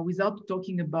 etc., without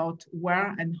talking about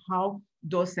where and how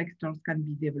those sectors can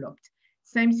be developed.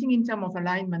 Same thing in terms of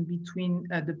alignment between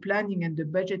the planning and the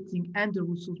budgeting and the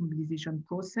resource mobilization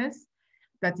process.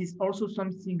 That is also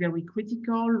something very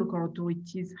critical. Local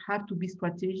authorities have to be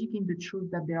strategic in the choice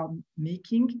that they are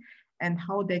making and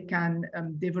how they can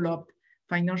develop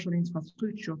financial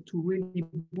infrastructure to really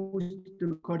boost the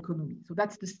local economy. So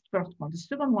that's the first one. The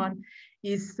second one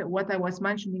is what I was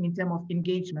mentioning in terms of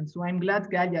engagement. So I'm glad,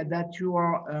 Galia, that you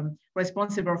are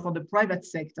responsible for the private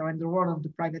sector and the role of the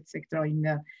private sector in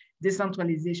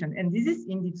decentralization. And this is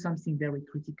indeed something very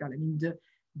critical. I mean,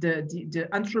 the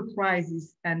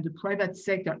enterprises and the private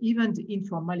sector, even the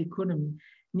informal economy,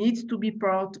 needs to be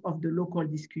part of the local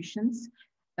discussions,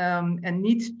 and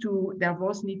their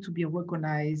voice needs to be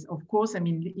recognized. Of course, I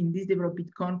mean, in these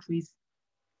developed countries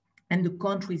and the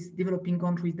developing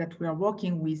countries that we are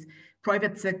working with,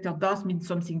 private sector does mean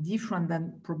something different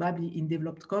than probably in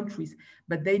developed countries,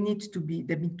 but they need to be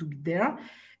there.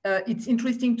 It's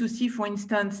interesting to see, for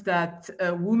instance, that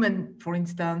women, for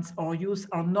instance, or youth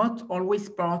are not always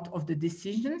part of the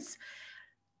decisions.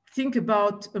 Think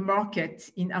about a market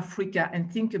in Africa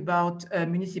and think about a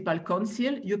municipal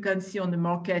council. You can see on the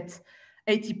market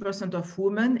 80% of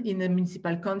women, in a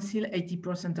municipal council,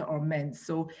 80% are men.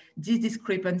 So this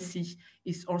discrepancy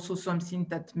is also something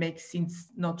that makes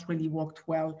things not really worked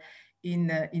well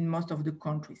in most of the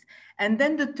countries. And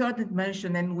then the third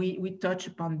dimension, and we touch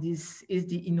upon this, is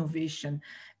the innovation.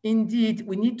 Indeed,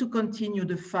 we need to continue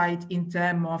the fight in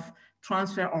terms of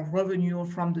transfer of revenue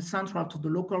from the central to the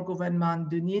local government,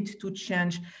 the need to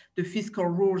change the fiscal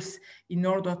rules in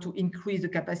order to increase the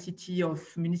capacity of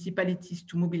municipalities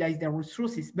to mobilize their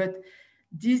resources. But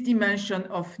this dimension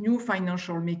of new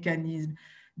financial mechanism,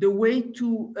 the way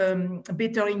to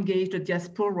better engage the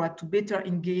diaspora, to better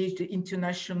engage the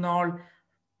international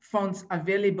funds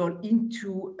available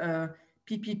into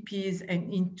PPPs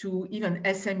and into even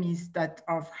SMEs that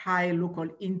have high local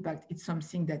impact, it's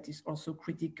something that is also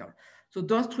critical. So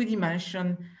those three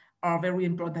dimensions are very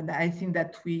important. I think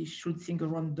that we should think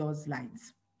around those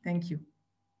lines. Thank you.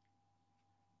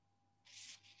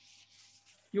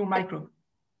 Your micro.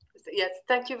 Yes,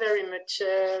 thank you very much,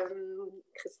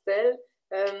 Christelle.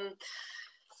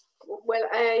 Well,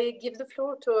 I give the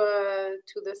floor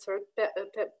to the third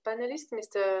panelist,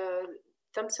 Mr.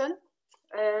 Thompson.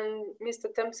 Mr.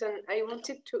 Thompson, I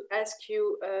wanted to ask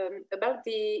you about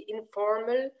the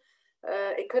informal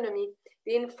economy.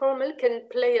 The informal can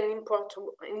play an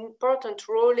important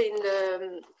role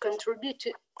in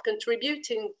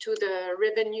contributing to the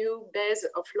revenue base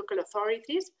of local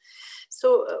authorities.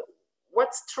 So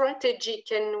what strategy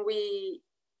can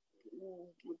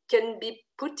be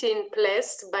put in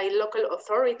place by local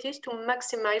authorities to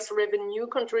maximize revenue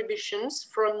contributions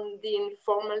from the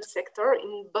informal sector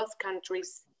in both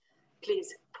countries,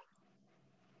 please?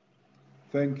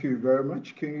 Thank you very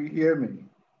much. Can you hear me?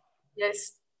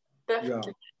 Yes,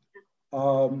 perfectly.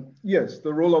 Yeah. Yes,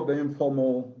 the role of the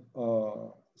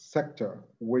informal sector,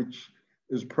 which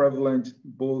is prevalent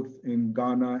both in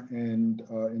Ghana and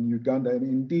in Uganda, and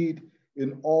indeed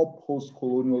in all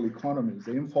post-colonial economies.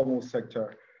 The informal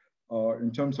sector,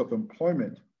 in terms of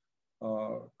employment,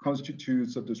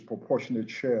 constitutes a disproportionate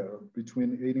share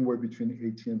anywhere between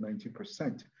 80 and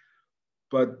 90%.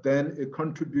 But then it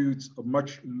contributes a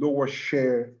much lower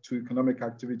share to economic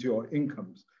activity or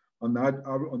incomes. On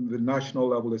the national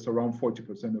level, it's around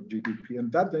 40% of GDP.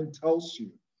 And that then tells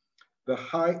you the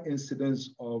high incidence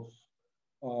of,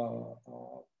 or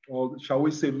shall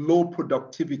we say, low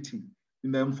productivity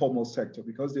in the informal sector,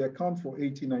 because they account for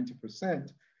 80,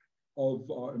 90% of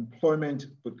employment,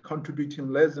 but contributing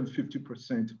less than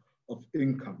 50% of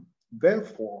income.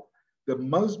 Therefore, there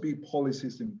must be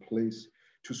policies in place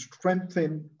to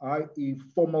strengthen, i.e.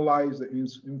 formalize the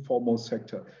informal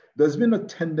sector. There's been a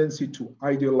tendency to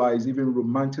idealize, even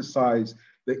romanticize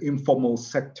the informal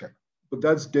sector, but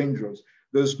that's dangerous.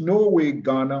 There's no way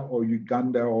Ghana or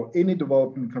Uganda or any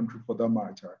developing country for that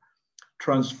matter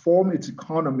transform its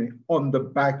economy on the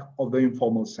back of the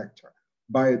informal sector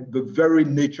by the very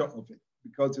nature of it,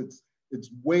 because it's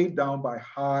weighed down by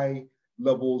high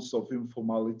levels of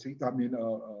informality,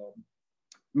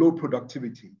 low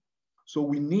productivity. So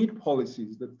we need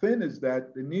policies. The thing is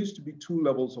that there needs to be two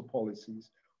levels of policies.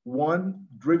 One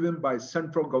driven by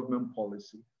central government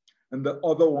policy, and the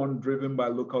other one driven by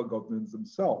local governments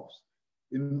themselves.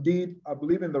 Indeed, I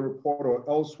believe in the report or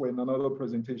elsewhere in another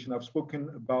presentation, I've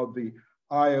spoken about the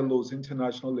ILO's,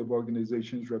 International Labour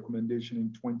Organization's recommendation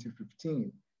in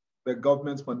 2015, that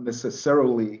governments must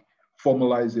necessarily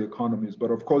formalize the economies.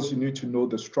 But of course, you need to know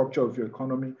the structure of your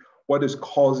economy, what is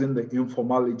causing the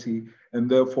informality, and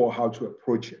therefore how to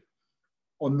approach it.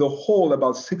 On the whole,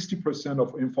 about 60%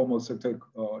 of informal sector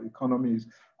economies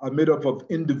are made up of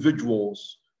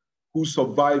individuals who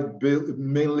survive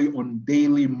mainly on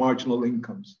daily marginal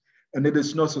incomes, and it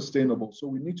is not sustainable. So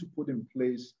we need to put in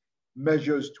place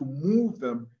measures to move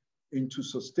them into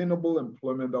sustainable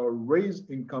employment that will raise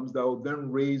incomes, that will then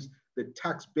raise the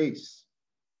tax base.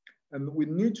 And we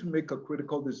need to make a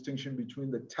critical distinction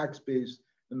between the tax base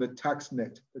and the tax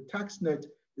net. The tax net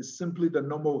is simply the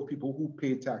number of people who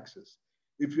pay taxes.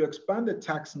 If you expand the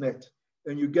tax net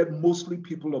and you get mostly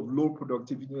people of low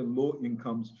productivity and low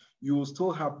incomes, you will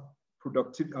still have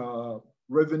productive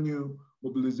revenue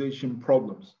mobilization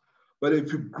problems. But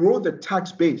if you grow the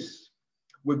tax base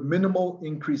with minimal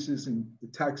increases in the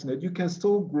tax net, you can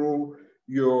still grow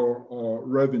your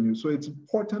revenue. So it's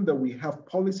important that we have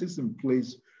policies in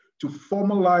place to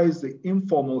formalize the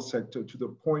informal sector to the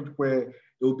point where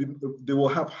they will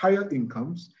have higher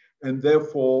incomes and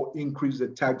therefore increase the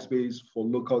tax base for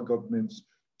local governments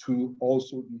to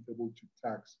also be able to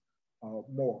tax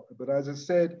more. But as I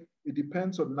said, it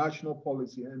depends on national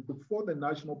policy. And before the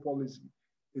national policy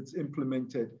is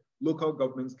implemented, local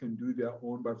governments can do their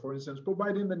own by, for instance,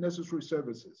 providing the necessary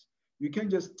services. You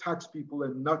can't just tax people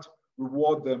and not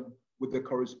reward them with the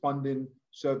corresponding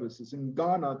services. In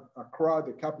Ghana, Accra,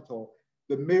 the capital,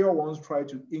 the mayor once tried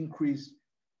to increase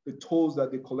the tolls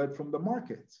that they collect from the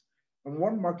markets. And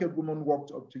one market woman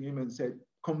walked up to him and said,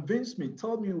 "Convince me,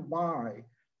 tell me why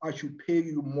I should pay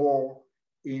you more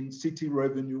in city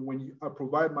revenue when I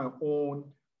provide my own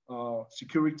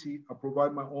security, I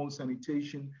provide my own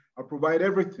sanitation, I provide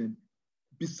everything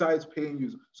besides paying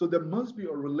you." So there must be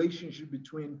a relationship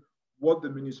between what the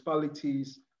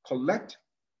municipalities collect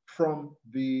from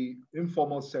the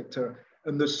informal sector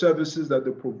and the services that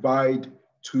they provide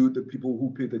to the people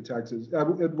who pay the taxes.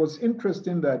 It was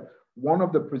interesting that one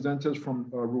of the presenters from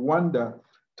Rwanda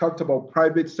talked about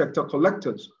private sector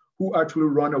collectors who actually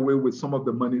run away with some of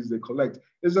the monies they collect.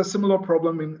 There's a similar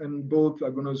problem in both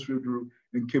Lagos River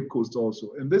and Cape Coast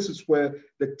also. And this is where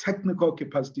the technical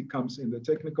capacity comes in, the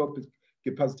technical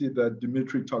capacity that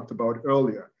Dimitri talked about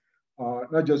earlier.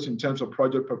 Not just in terms of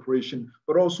project preparation,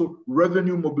 but also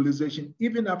revenue mobilization.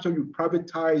 Even after you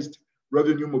privatized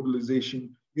revenue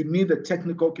mobilization, you need the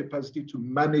technical capacity to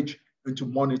manage and to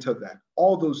monitor that.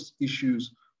 All those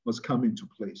issues must come into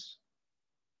place.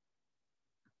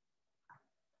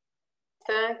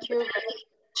 Thank you very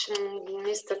much,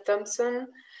 Mr. Thompson.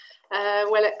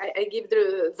 Well, I give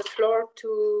the floor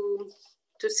to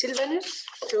Silvanus,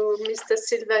 to Mr.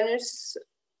 Silvanus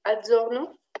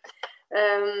Adzorno.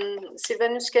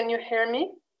 Silvanus, can you hear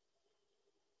me?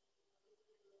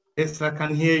 Yes, I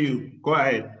can hear you. Go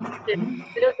ahead.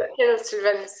 Hello,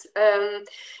 Silvanus.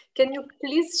 Can you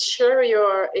please share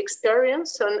your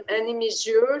experience on any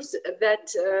measures that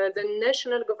the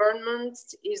national government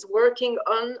is working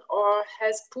on or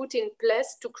has put in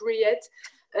place to create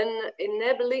an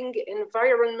enabling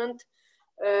environment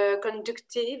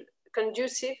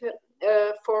conducive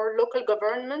for local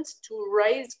governments to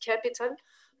raise capital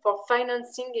for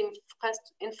financing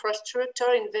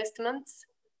infrastructure investments,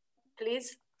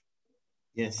 please?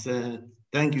 Yes,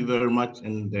 thank you very much.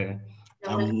 And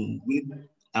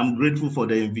I'm grateful for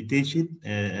the invitation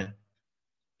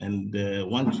and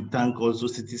want to thank also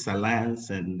Cities Alliance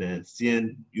and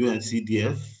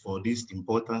UNCDF for this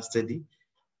important study.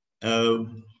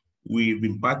 We've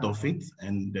been part of it,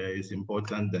 and it's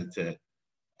important that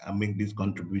I make this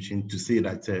contribution to say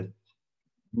that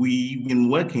we've been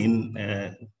working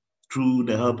through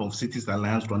the help of Cities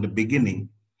Alliance from the beginning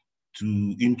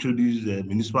to introduce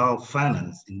municipal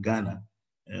finance in Ghana.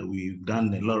 We've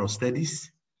done a lot of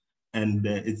studies, and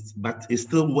but it's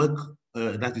still work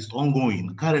that is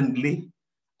ongoing. Currently,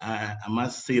 I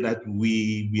must say that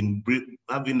we've been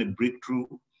having a breakthrough,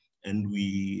 and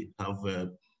we have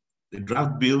the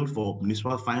draft bill for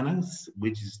municipal finance,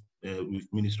 which is with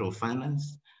Minister of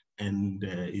Finance, and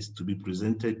is to be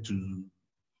presented to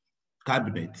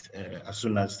Cabinet as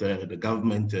soon as the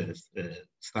government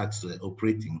starts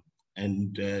operating.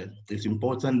 And it's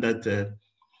important that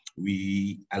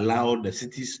we allow the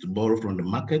cities to borrow from the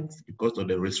market because of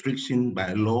the restriction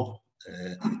by law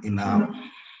in our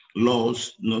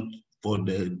laws, not for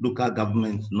the local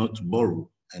governments not to borrow.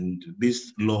 And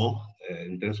this law,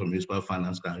 in terms of municipal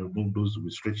finance, can remove those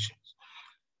restrictions.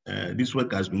 This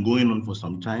work has been going on for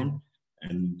some time,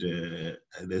 and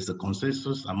there's a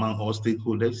consensus among all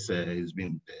stakeholders. It's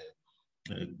been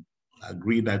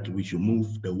agreed that we should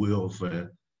move the way of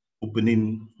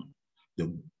opening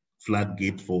the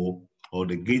floodgate for, or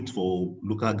the gate for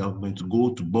local government to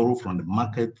go to borrow from the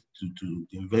market to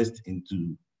invest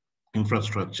into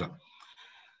infrastructure.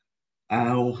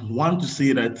 I want to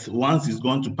say that once it's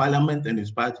gone to Parliament and it's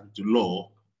passed into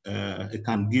law, it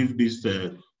can give this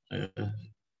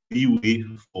leeway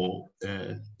for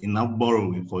enough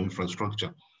borrowing for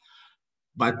infrastructure.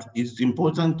 But it's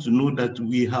important to know that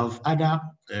we have other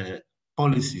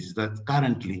policies that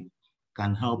currently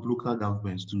can help local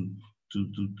governments to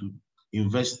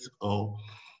invest or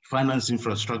finance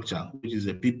infrastructure, which is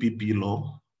a PPP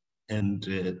law. And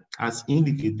as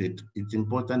indicated, it's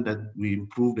important that we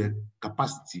improve the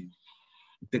capacity,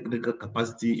 technical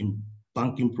capacity in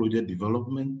banking project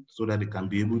development, so that they can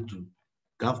be able to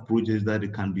have projects that they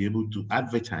can be able to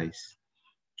advertise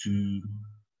to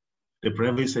the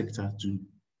private sector to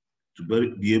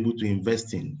be able to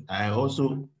invest in. I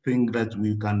also think that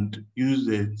we can use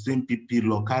the same PP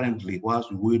law currently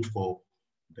whilst we wait for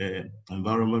the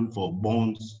environment for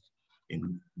bonds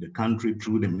in the country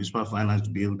through the municipal finance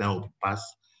bill that will pass.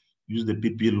 Use the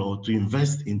PP law to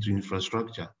invest into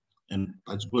infrastructure, and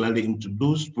particularly into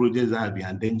those projects that have been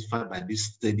identified by this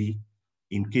study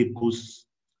in Cape Coast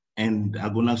and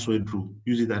Agona Swedru.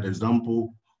 Use it as an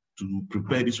example to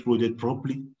prepare this project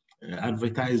properly,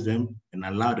 advertise them, and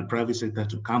allow the private sector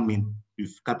to come in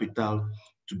with capital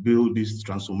to build this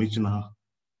transformational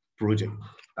project.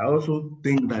 I also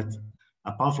think that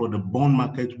apart from the bond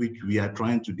market, which we are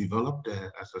trying to develop,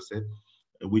 as I said,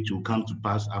 which will come to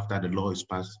pass after the law is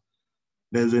passed,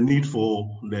 there's a need for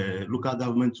the local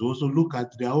government to also look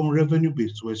at their own revenue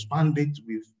base, to expand it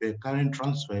with the current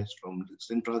transfers from the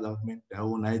central government, their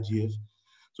own IGF,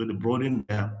 so to broaden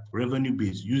their revenue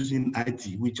base using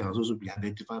IT, which has also been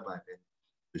identified by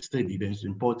the study. Then it's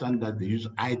important that they use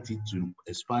IT to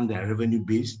expand their revenue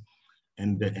base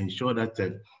and ensure that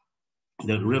the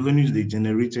revenues they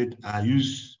generated are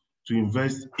used to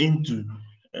invest into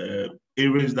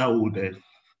areas that would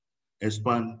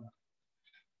expand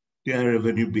their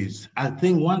revenue base. I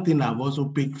think one thing I've also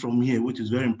picked from here, which is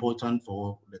very important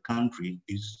for the country,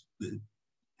 is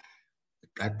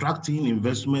attracting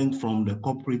investment from the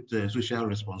corporate social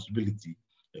responsibility,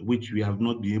 which we have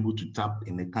not been able to tap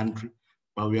in the country.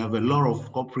 But we have a lot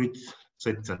of corporate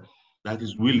sector that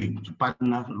is willing to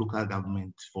partner local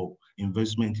government for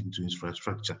investment into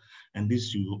infrastructure. And this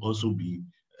should also be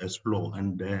explored.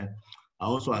 And I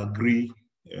also agree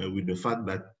with the fact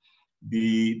that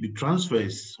the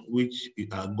transfers which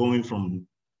are going from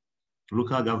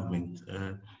local government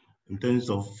in terms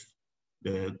of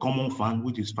the common fund,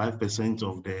 which is 5%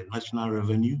 of the national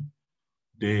revenue,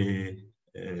 the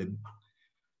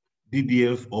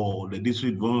DDF or the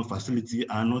district government facility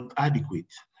are not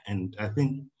adequate. And I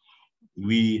think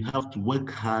we have to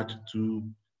work hard to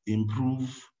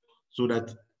improve so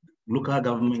that local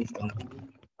governments can go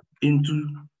into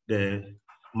the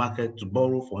market to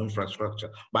borrow for infrastructure.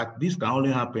 But this can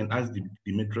only happen, as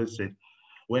Dimitri said,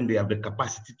 when they have the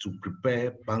capacity to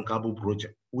prepare bankable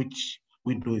projects, which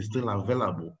we know is still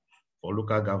available for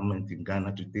local government in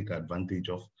Ghana to take advantage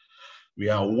of. We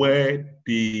are aware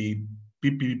the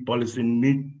PP policy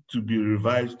needs to be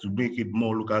revised to make it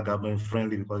more local government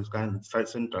friendly because it's kind of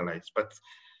centralized, but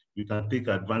we can take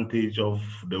advantage of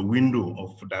the window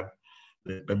of that,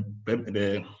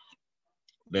 the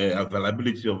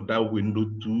availability of that window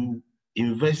to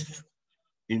invest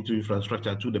into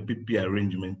infrastructure to the PP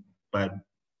arrangement by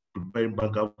preparing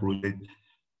bankable projects,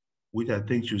 which I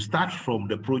think should start from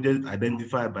the project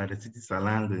identified by the Cities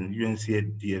Alliance and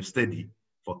UNCDF study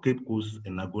for Cape Coast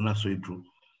and Agona Swedru,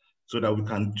 so that we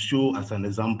can show as an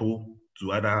example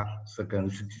to other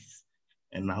secondary cities.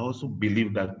 And I also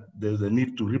believe that there's a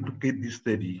need to replicate this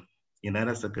study in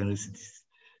other secondary cities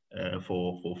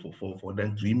for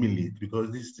them to emulate,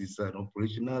 because this is an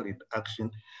operational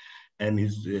action and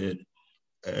is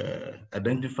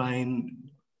identifying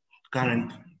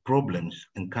current problems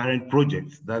and current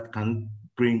projects that can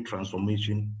bring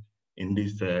transformation in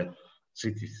these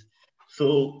cities.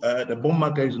 So the bond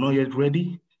market is not yet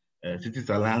ready. Cities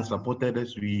Alliance supported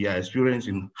us. We are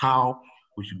experiencing how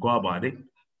we should go about it,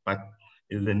 but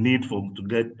there's a need to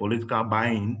get political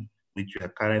buy-in, which we are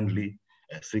currently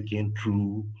seeking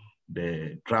through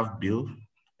the draft bill.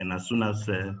 And as soon as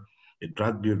the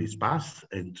draft bill is passed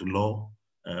into law,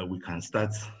 we can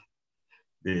start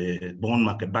the bond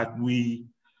market. But we,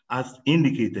 as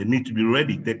indicated, need to be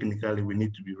ready. Technically, we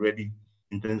need to be ready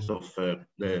in terms of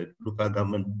the local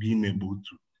government being able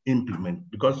to implement.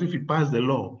 Because if you pass the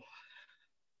law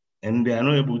and they are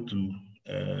not able to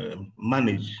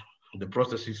manage the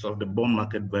processes of the bond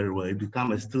market very well, it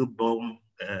becomes a stillborn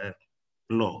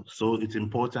law. So it's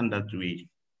important that we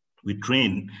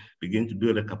begin to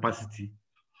build a capacity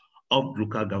of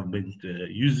local government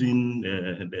using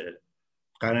the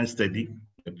current study,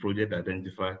 the project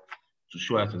identified, to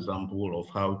show us an example of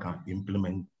how we can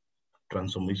implement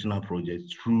transformational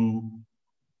projects through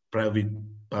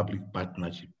private-public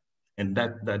partnership. And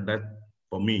that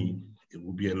for me, it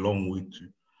will be a long way to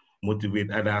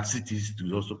motivate other cities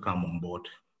to also come on board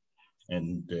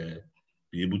and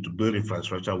be able to build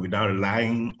infrastructure without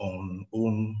relying on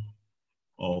own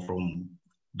or from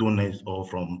donors or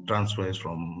from transfers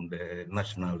from the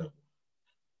national level.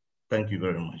 Thank you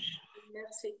very much.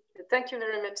 Merci. Thank you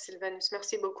very much, Sylvanus.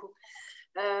 Merci beaucoup.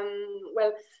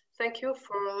 Well, thank you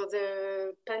for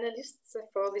the panelists,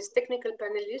 for these technical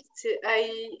panelists.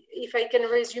 If I can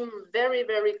resume very,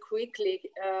 very quickly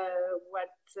what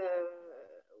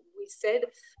we said.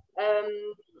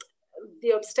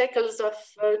 the obstacles of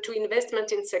to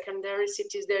investment in secondary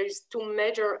cities. There is two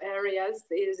major areas.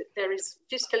 There is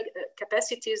fiscal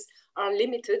capacities are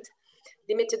limited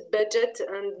budget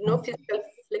and no fiscal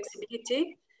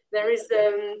flexibility. There is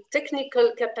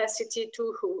technical capacity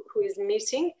too who is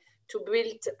missing to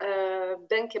build a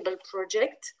bankable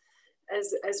project,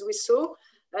 as we saw.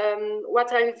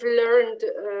 What I've learned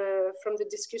from the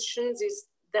discussions is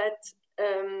that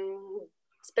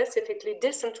specifically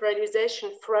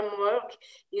decentralization framework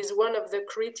is one of the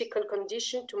critical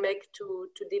conditions to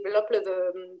develop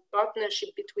the partnership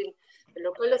between the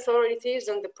local authorities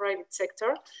and the private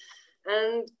sector.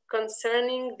 And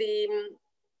concerning the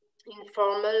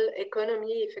informal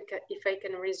economy, if I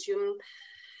can resume,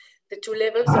 the two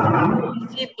levels of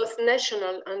policy, both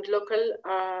national and local,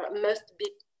 must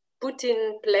be put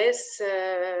in place,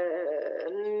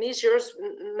 measures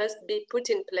must be put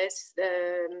in place,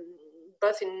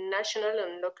 both in national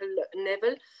and local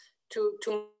level,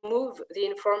 to move the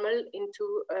informal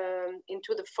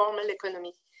into the formal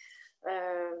economy.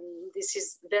 This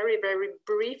is very, very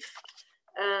brief.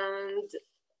 And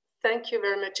thank you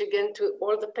very much again to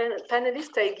all the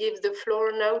panelists. I give the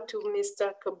floor now to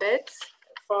Mr. Cobbett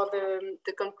for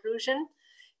the conclusion.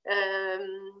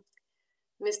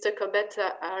 Mr. Cobbett,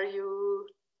 are you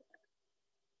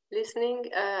listening?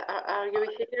 Are you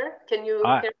here? Can you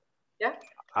hear? Yeah?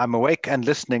 I'm awake and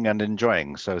listening and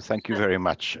enjoying, so thank you very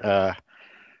much.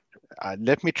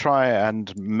 Let me try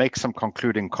and make some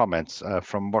concluding comments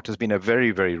from what has been a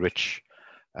very, very rich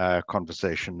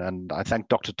conversation. And I thank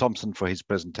Dr. Thompson for his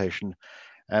presentation.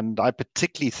 And I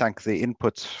particularly thank the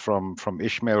inputs from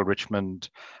Ishmael Richmond,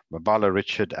 Mabala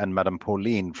Richard, and Madam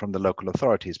Pauline from the local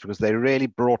authorities, because they really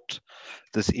brought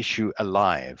this issue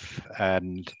alive.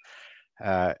 And,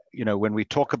 you know, when we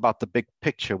talk about the big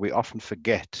picture, we often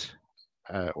forget,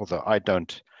 although I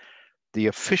don't, the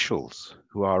officials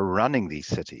who are running these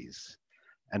cities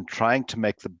and trying to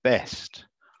make the best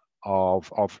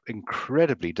of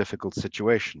incredibly difficult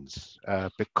situations,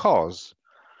 because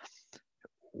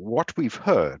what we've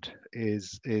heard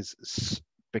is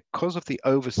because of the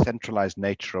over-centralized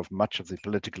nature of much of the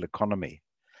political economy,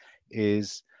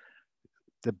 is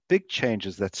the big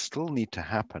changes that still need to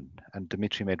happen, and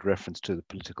Dimitri made reference to the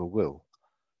political will,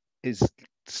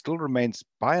 still remains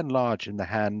by and large in the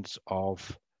hands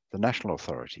of the national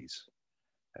authorities.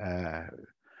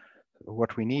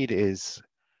 What we need is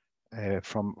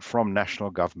from national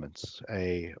governments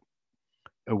a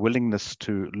willingness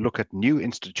to look at new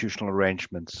institutional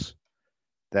arrangements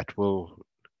that will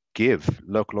give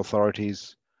local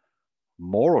authorities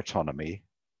more autonomy,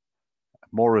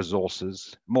 more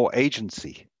resources, more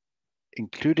agency,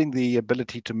 including the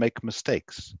ability to make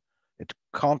mistakes. It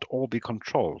can't all be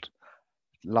controlled,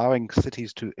 allowing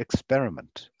cities to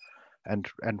experiment and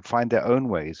find their own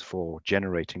ways for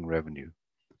generating revenue.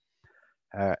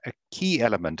 A key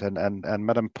element, and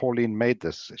Madam Pauline made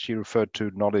this, she referred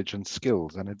to knowledge and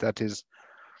skills, and that is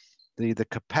the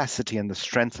capacity and the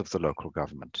strength of the local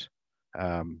government.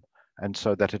 And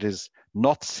so that it is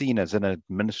not seen as an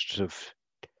administrative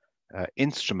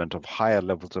instrument of higher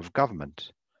levels of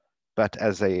government, but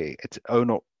as its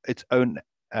own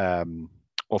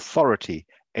authority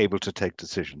able to take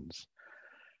decisions.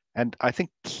 And I think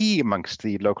key amongst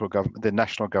the local government, the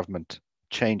national government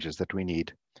changes that we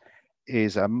need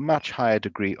is a much higher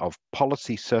degree of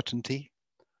policy certainty,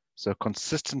 so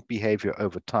consistent behavior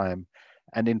over time,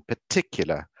 and in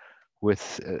particular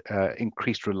with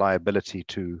increased reliability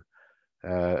to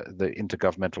the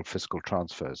intergovernmental fiscal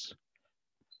transfers.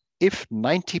 If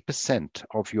 90%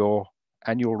 of your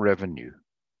annual revenue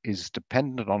is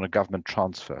dependent on a government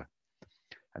transfer,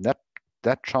 and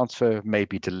that transfer may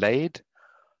be delayed,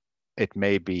 it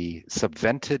may be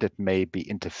subvented, it may be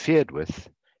interfered with,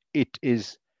 it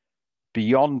is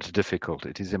beyond difficult.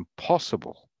 It is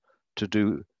impossible to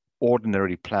do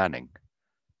ordinary planning.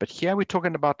 But here we're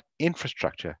talking about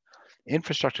infrastructure.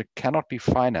 Infrastructure cannot be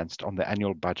financed on the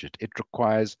annual budget. It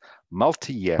requires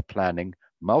multi-year planning,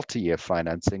 multi-year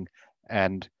financing,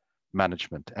 and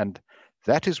management. And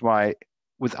that is why,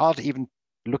 without even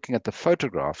looking at the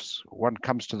photographs, one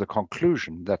comes to the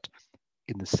conclusion that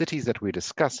in the cities that we're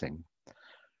discussing,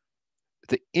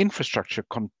 the infrastructure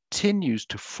continues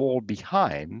to fall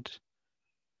behind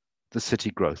the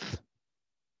city growth.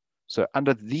 So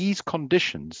under these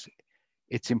conditions,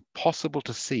 it's impossible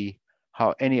to see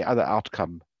how any other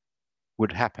outcome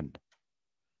would happen.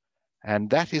 And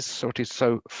that is what is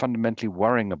so fundamentally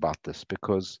worrying about this,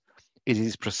 because it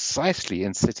is precisely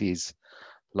in cities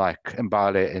like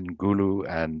Mbale and Gulu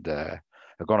and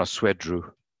Agona Swedru,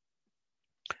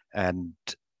 and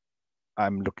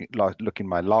I'm looking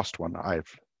my last one.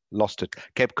 I've lost it.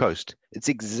 Cape Coast, it's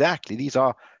exactly, these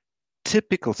are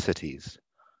typical cities.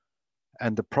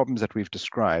 And the problems that we've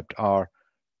described are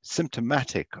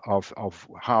symptomatic of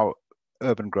how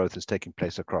urban growth is taking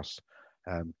place across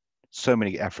so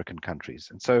many African countries.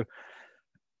 And so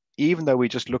even though we're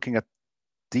just looking at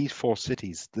these 4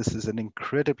 cities, this is an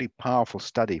incredibly powerful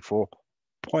study for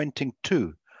pointing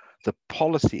to the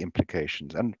policy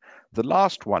implications. And the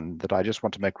last one that I just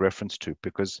want to make reference to,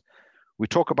 because we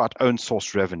talk about own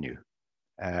source revenue,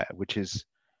 which is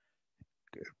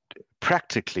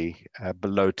practically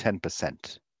below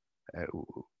 10%,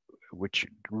 which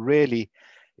really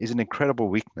is an incredible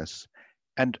weakness.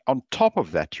 And on top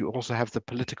of that, you also have the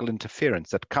political interference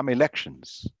that come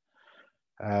elections.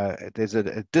 There's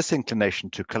a disinclination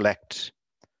to collect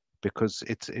because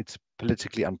it's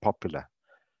politically unpopular.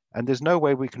 And there's no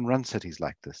way we can run cities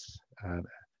like this.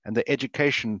 And the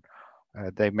education,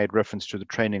 they made reference to the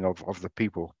training of the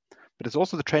people, but it's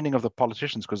also the training of the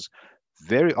politicians, because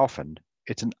very often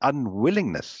it's an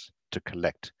unwillingness to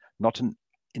collect, not an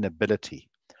inability.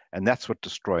 And that's what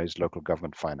destroys local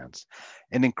government finance.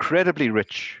 An incredibly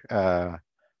rich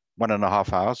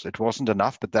 1.5 hours. It wasn't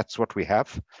enough, but that's what we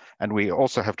have. And we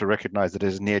also have to recognize that it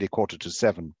is nearly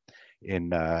 6:45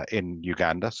 in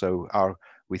Uganda. So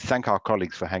we thank our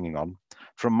colleagues for hanging on.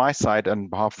 From my side and on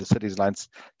behalf of the Cities Alliance,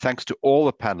 thanks to all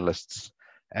the panelists,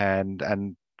 and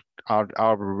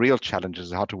our real challenge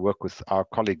is how to work with our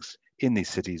colleagues in these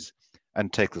cities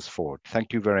and take this forward.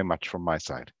 Thank you very much from my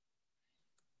side.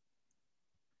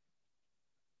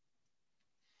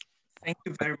 Thank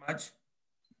you very much,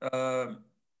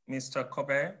 Mr.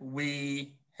 Kobe.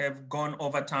 We have gone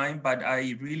over time, but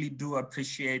I really do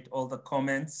appreciate all the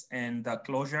comments and the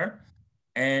closure.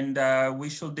 And we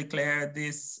should declare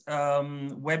this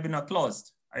webinar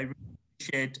closed. I really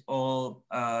appreciate all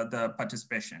the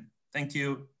participation. Thank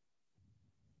you.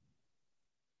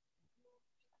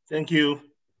 Thank you.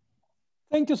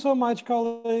 Thank you so much,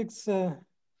 colleagues. Thank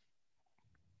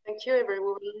you,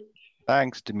 everyone.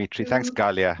 Thanks, Dimitri. Thanks,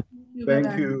 Galia.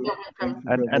 Thank you.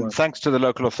 And thanks to the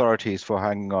local authorities for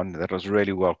hanging on. That was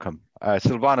really welcome.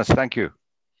 Silvanus, thank you.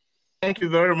 Thank you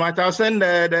very much. I'll send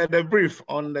the brief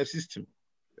on the system.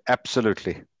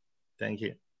 Absolutely. Thank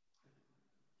you.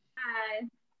 Bye.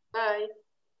 Bye.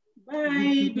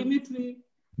 Bye, Dimitri.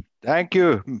 Thank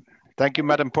you. Thank you,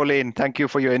 Madam Pauline. Thank you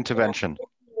for your intervention.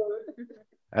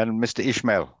 And Mr.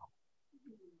 Ishmael.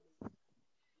 I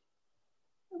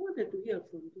wanted to hear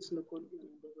from this local.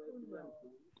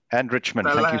 And Richmond,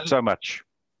 thank you so much.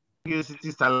 Thank you,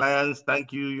 Cities Alliance.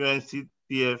 Thank you,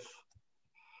 UNCDF.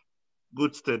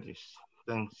 Good studies.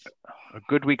 Thanks. A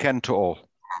good weekend to all.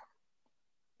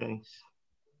 Thanks.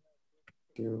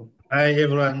 Thank you. Hi,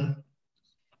 everyone.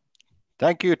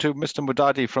 Thank you to Mr.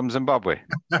 Mudadi from Zimbabwe.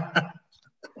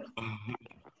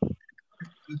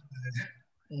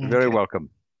 Very welcome.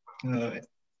 All right.